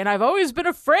church saying, I've always been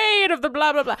afraid of the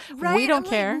blah, blah, blah. Right? We don't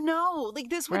care. Like, no. Like,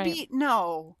 this would be...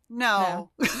 No.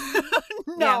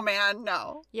 No, man.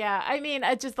 No. Yeah. I mean,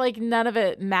 I just like none of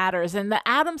it matters. And the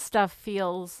Adam stuff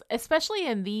feels, especially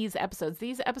in these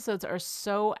episodes are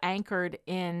so anchored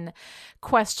in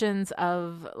questions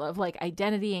of like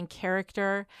identity and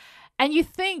character. And you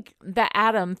think that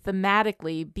Adam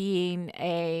thematically being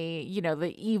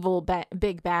the evil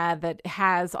big bad that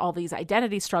has all these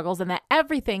identity struggles, and that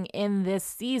everything in this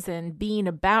season being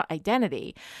about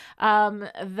identity,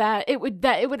 that it would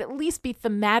at least be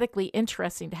thematically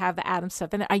interesting to have the Adam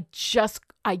stuff. And I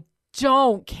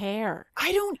don't care.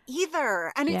 I don't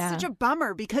either. And it's such a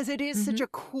bummer because it is such a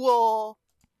cool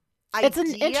idea. It's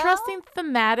an interesting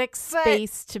thematic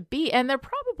space to be. And there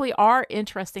probably are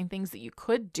interesting things that you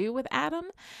could do with Adam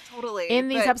in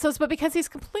these episodes, but because he's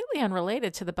completely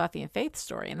unrelated to the Buffy and Faith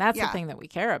story. And that's the thing that we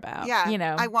care about.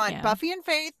 Yeah. I want Buffy and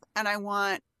Faith, and I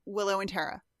want Willow and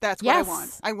Tara. That's what I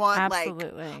want. I want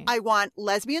absolutely. I want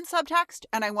lesbian subtext,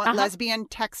 and I want lesbian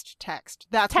text.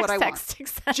 That's what I want.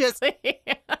 Exactly. Just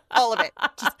all of it.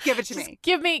 Just give it to me.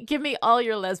 Give me all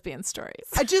your lesbian stories.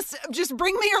 Just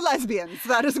bring me your lesbians.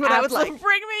 That is what I would like.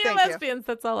 Bring me your lesbians.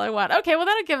 That's all I want. Okay, well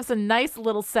that'll give us a nice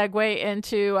little segue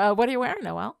into what are you wearing,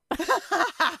 Noelle?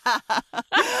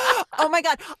 Oh my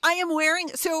God.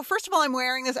 First of all, I'm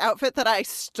wearing this outfit that I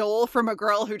stole from a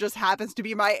girl who just happens to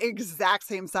be my exact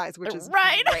same size, which is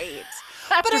great.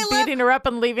 After beating her up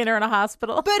and leaving her in a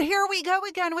hospital. But here we go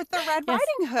again with the Red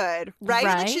Riding Hood, right?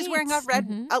 Like she's wearing a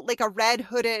red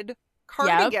hooded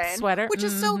cardigan, sweater, which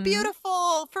is so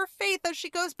beautiful for Faith as she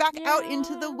goes back out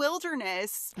into the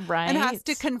wilderness, and has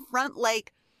to confront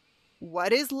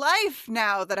what is life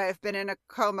now that I've been in a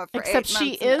coma for 8 months? Except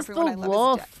she is the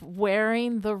wolf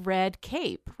wearing the red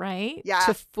cape, right? Yeah.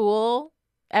 To fool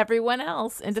everyone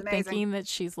else into thinking that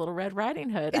she's Little Red Riding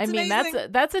Hood. It's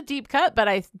amazing. that's a deep cut, but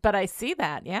I see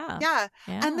that. Yeah.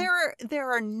 And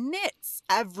there are knits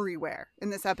everywhere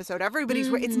in this episode. Everybody's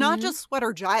it's not just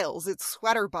Sweater Giles, it's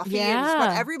Sweater Buffy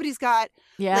and everybody's got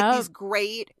like these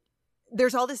great.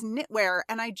 There's all this knitwear,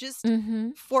 and I just,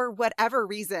 for whatever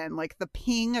reason, like the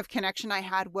ping of connection I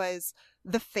had was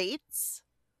the Fates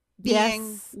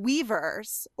being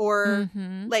weavers, or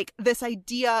like this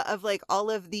idea of like all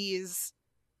of these,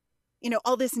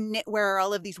 all this knitwear,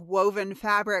 all of these woven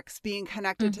fabrics being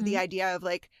connected to the idea of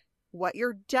like what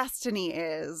your destiny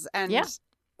is, and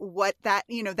what that,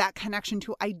 that connection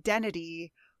to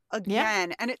identity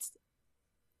again. And it's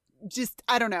just,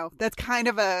 I don't know, that's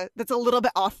a little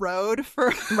bit off-road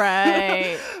for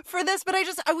for this, but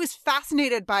I was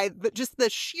fascinated by just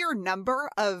the sheer number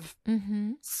of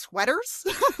sweaters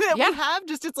that we have.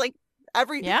 Just it's like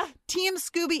every Team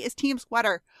Scooby is Team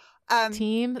Sweater.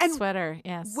 Sweater,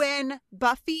 yes. When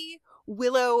Buffy,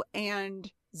 Willow,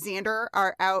 and Xander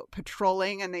are out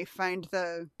patrolling and they find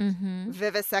the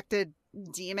vivisected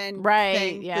demon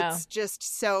thing that's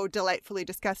just so delightfully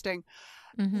disgusting,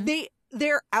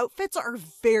 their outfits are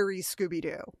very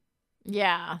Scooby-Doo.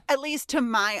 Yeah. At least to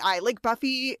my eye. Like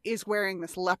Buffy is wearing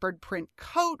this leopard print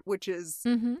coat, which is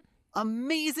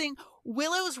amazing.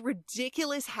 Willow's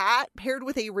ridiculous hat paired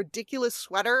with a ridiculous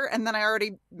sweater. And then I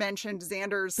already mentioned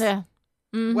Xander's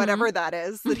whatever that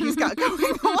is that he's got going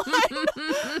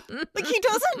on. Like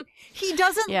he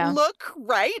doesn't look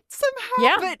right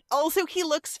somehow, but also he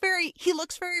looks very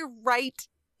right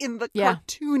in the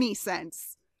cartoony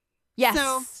sense. Yes.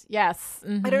 So, yes.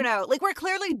 I don't know. Like we're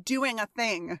clearly doing a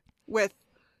thing with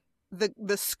the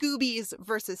Scoobies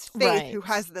versus Faith, who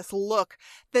has this look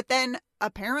that then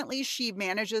apparently she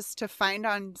manages to find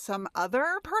on some other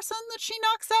person that she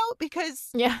knocks out,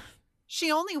 because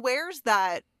she only wears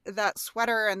that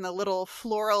sweater and the little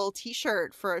floral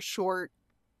T-shirt for a short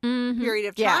period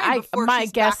of time. My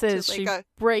guess is she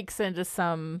breaks into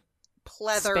some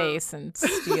pleather space and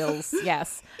steals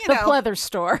the pleather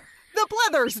store. The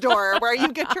pleather store where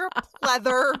you get your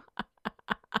pleather.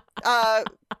 God,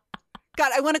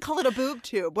 I want to call it a boob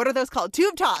tube. What are those called?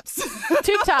 Tube tops.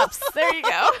 Tube tops. There you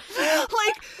go.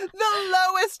 Like the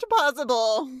lowest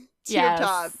possible tube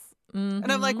top. Mm-hmm.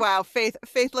 And I'm like, wow, Faith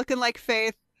looking like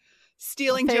Faith.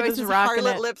 Stealing Joyce's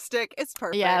harlot lipstick. It's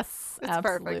perfect. Yes, it's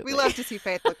absolutely. perfect. We love to see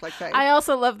Faith look like Faith. I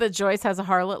also love that Joyce has a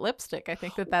harlot lipstick. I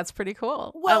think that's pretty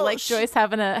cool. Well, I like Joyce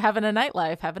having a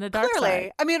nightlife, having a dark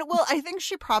side. I mean, well, I think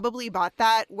she probably bought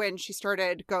that when she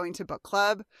started going to book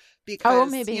club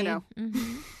because, maybe.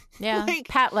 Mm-hmm. Yeah,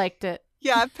 Pat liked it.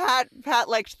 Yeah, Pat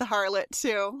liked the harlot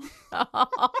too.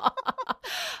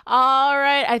 All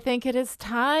right, I think it is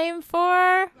time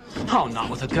for... Oh, not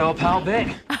with a girl power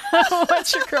bit.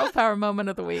 What's your girl power moment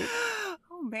of the week?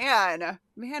 Oh, man.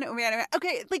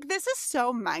 Okay, like this is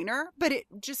so minor, but it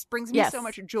just brings me so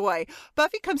much joy.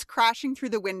 Buffy comes crashing through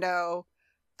the window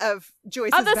of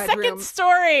Joyce's bedroom. Second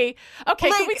story.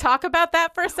 Okay, can we talk about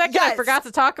that for a second? Yes. I forgot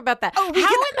to talk about that. How in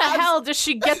the hell does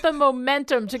she get the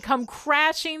momentum to come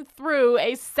crashing through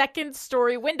a second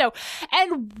story window?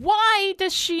 And why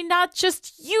does she not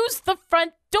just use the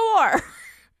front door?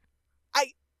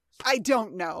 I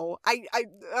don't know. I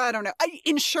don't know.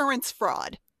 Insurance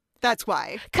fraud. That's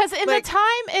why. Because in the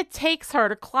time it takes her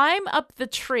to climb up the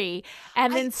tree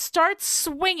and then start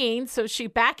swinging, so she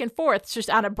back and forth, she's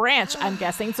on a branch, I'm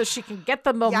guessing, so she can get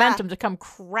the momentum to come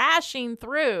crashing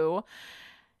through.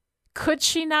 Could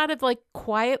she not have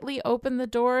quietly opened the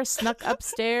door, snuck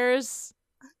upstairs?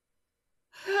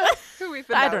 Who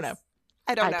even knows? I don't know.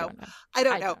 I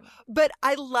don't know. But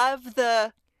I love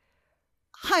the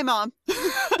hi, Mom.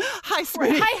 Hi,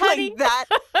 sweetie. Hi, honey. Like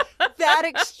that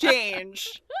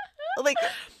exchange.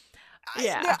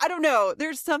 I don't know.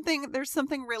 There's something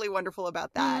really wonderful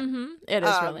about that. Mm-hmm. It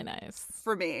is really nice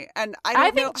for me. And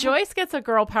I think Joyce gets a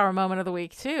girl power moment of the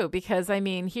week too, because I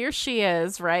mean, here she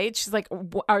is, right? She's like,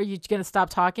 "Are you going to stop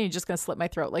talking? You're just going to slit my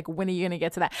throat. Like, when are you going to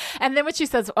get to that?" And then when she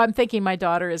says, "I'm thinking my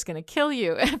daughter is going to kill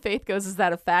you," and Faith goes, "Is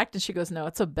that a fact?" And she goes, "No,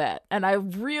 it's a bet." And I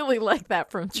really like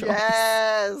that from Joyce.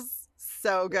 Yes.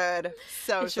 So good.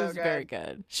 She was good. Very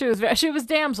good. She was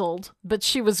damseled, but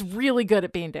she was really good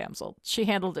at being damseled. She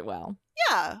handled it well.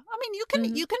 Yeah. I mean,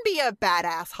 you can be a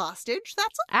badass hostage.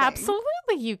 That's a thing.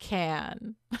 Absolutely you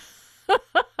can.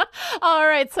 All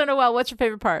right. So Noelle, what's your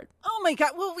favorite part? Oh my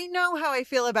God. Well, we know how I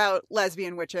feel about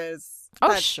lesbian witches.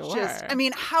 That's sure.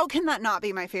 How can that not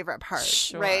be my favorite part?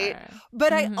 Sure. Right.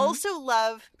 But I also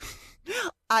love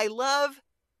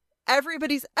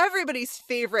everybody's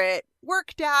favorite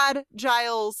work dad,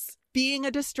 Giles, being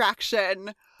a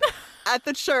distraction at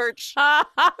the church. Our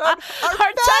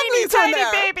tiny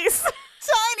babies.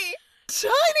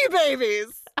 Tiny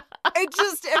babies.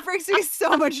 It brings me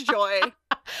so much joy.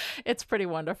 It's pretty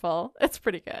wonderful. It's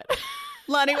pretty good.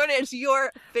 Lonnie, what is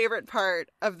your favorite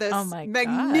part of this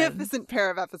magnificent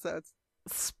pair of episodes?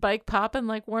 Spike popping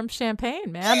like warm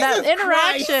champagne, man. That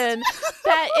interaction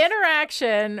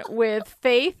with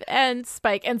Faith and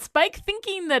Spike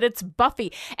thinking that it's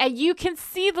Buffy, and you can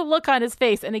see the look on his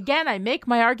face. And again, I make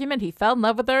my argument, he fell in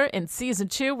love with her in season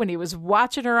 2 when he was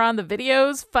watching her on the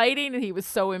videos fighting, and he was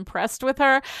so impressed with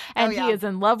her, and he is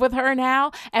in love with her now.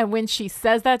 And when she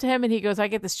says that to him and he goes, "I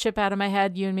get this chip out of my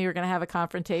head, you and me are gonna have a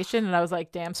confrontation," and I was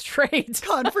like, damn straight.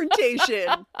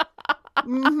 Confrontation.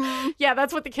 Mm-hmm. Yeah,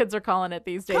 that's what the kids are calling it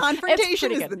these days.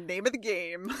 Confrontation is the name of the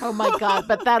game. Oh my God.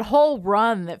 But that whole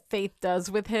run that Faith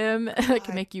does with him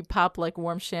can make you pop like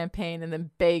warm champagne and then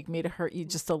beg me to hurt you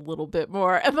just a little bit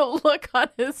more. And the look on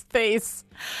his face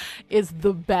is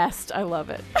the best. I love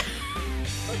it.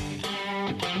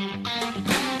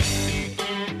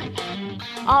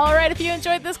 All right, if you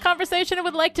enjoyed this conversation and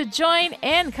would like to join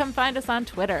in, come find us on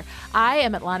Twitter. I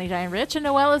am at Lonnie Diane Rich, and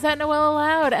Noelle is at Noelle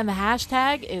Aloud, and the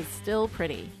hashtag is Still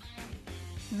Pretty.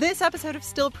 This episode of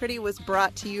Still Pretty was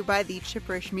brought to you by the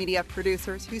Chipperish Media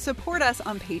producers who support us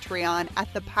on Patreon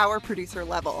at the power producer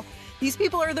level. These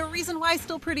people are the reason why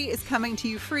Still Pretty is coming to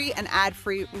you free and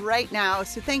ad-free right now.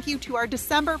 So thank you to our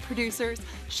December producers,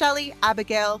 Shelley,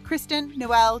 Abigail, Kristen,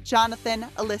 Noelle, Jonathan,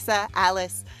 Alyssa,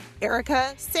 Alice,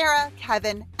 Erica, Sarah,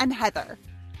 Kevin, and Heather.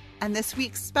 And this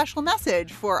week's special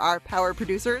message for our power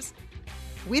producers: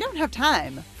 we don't have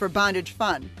time for bondage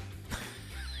fun.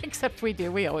 Except we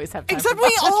do. We always have time. Except for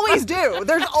we bondage. always do.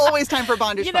 There's always time for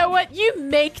bondage. You know what? You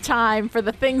make time for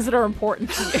the things that are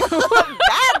important to you.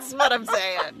 That's what I'm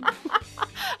saying.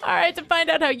 All right, to find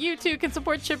out how you too can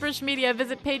support Chipperish Media,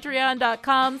 visit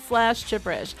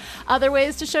patreon.com/chipperish. Other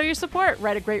ways to show your support: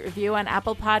 write a great review on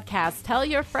Apple Podcasts, tell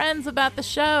your friends about the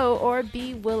show, or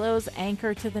be Willow's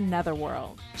anchor to the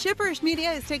netherworld. Chipperish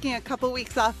Media is taking a couple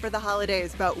weeks off for the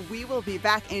holidays, but we will be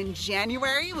back in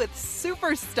January with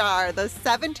Superstar, the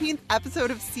 17th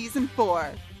episode of Season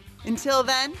 4. Until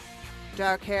then,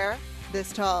 dark hair,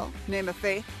 this tall, name of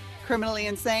faith, criminally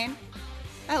insane.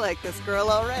 I like this girl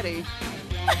already.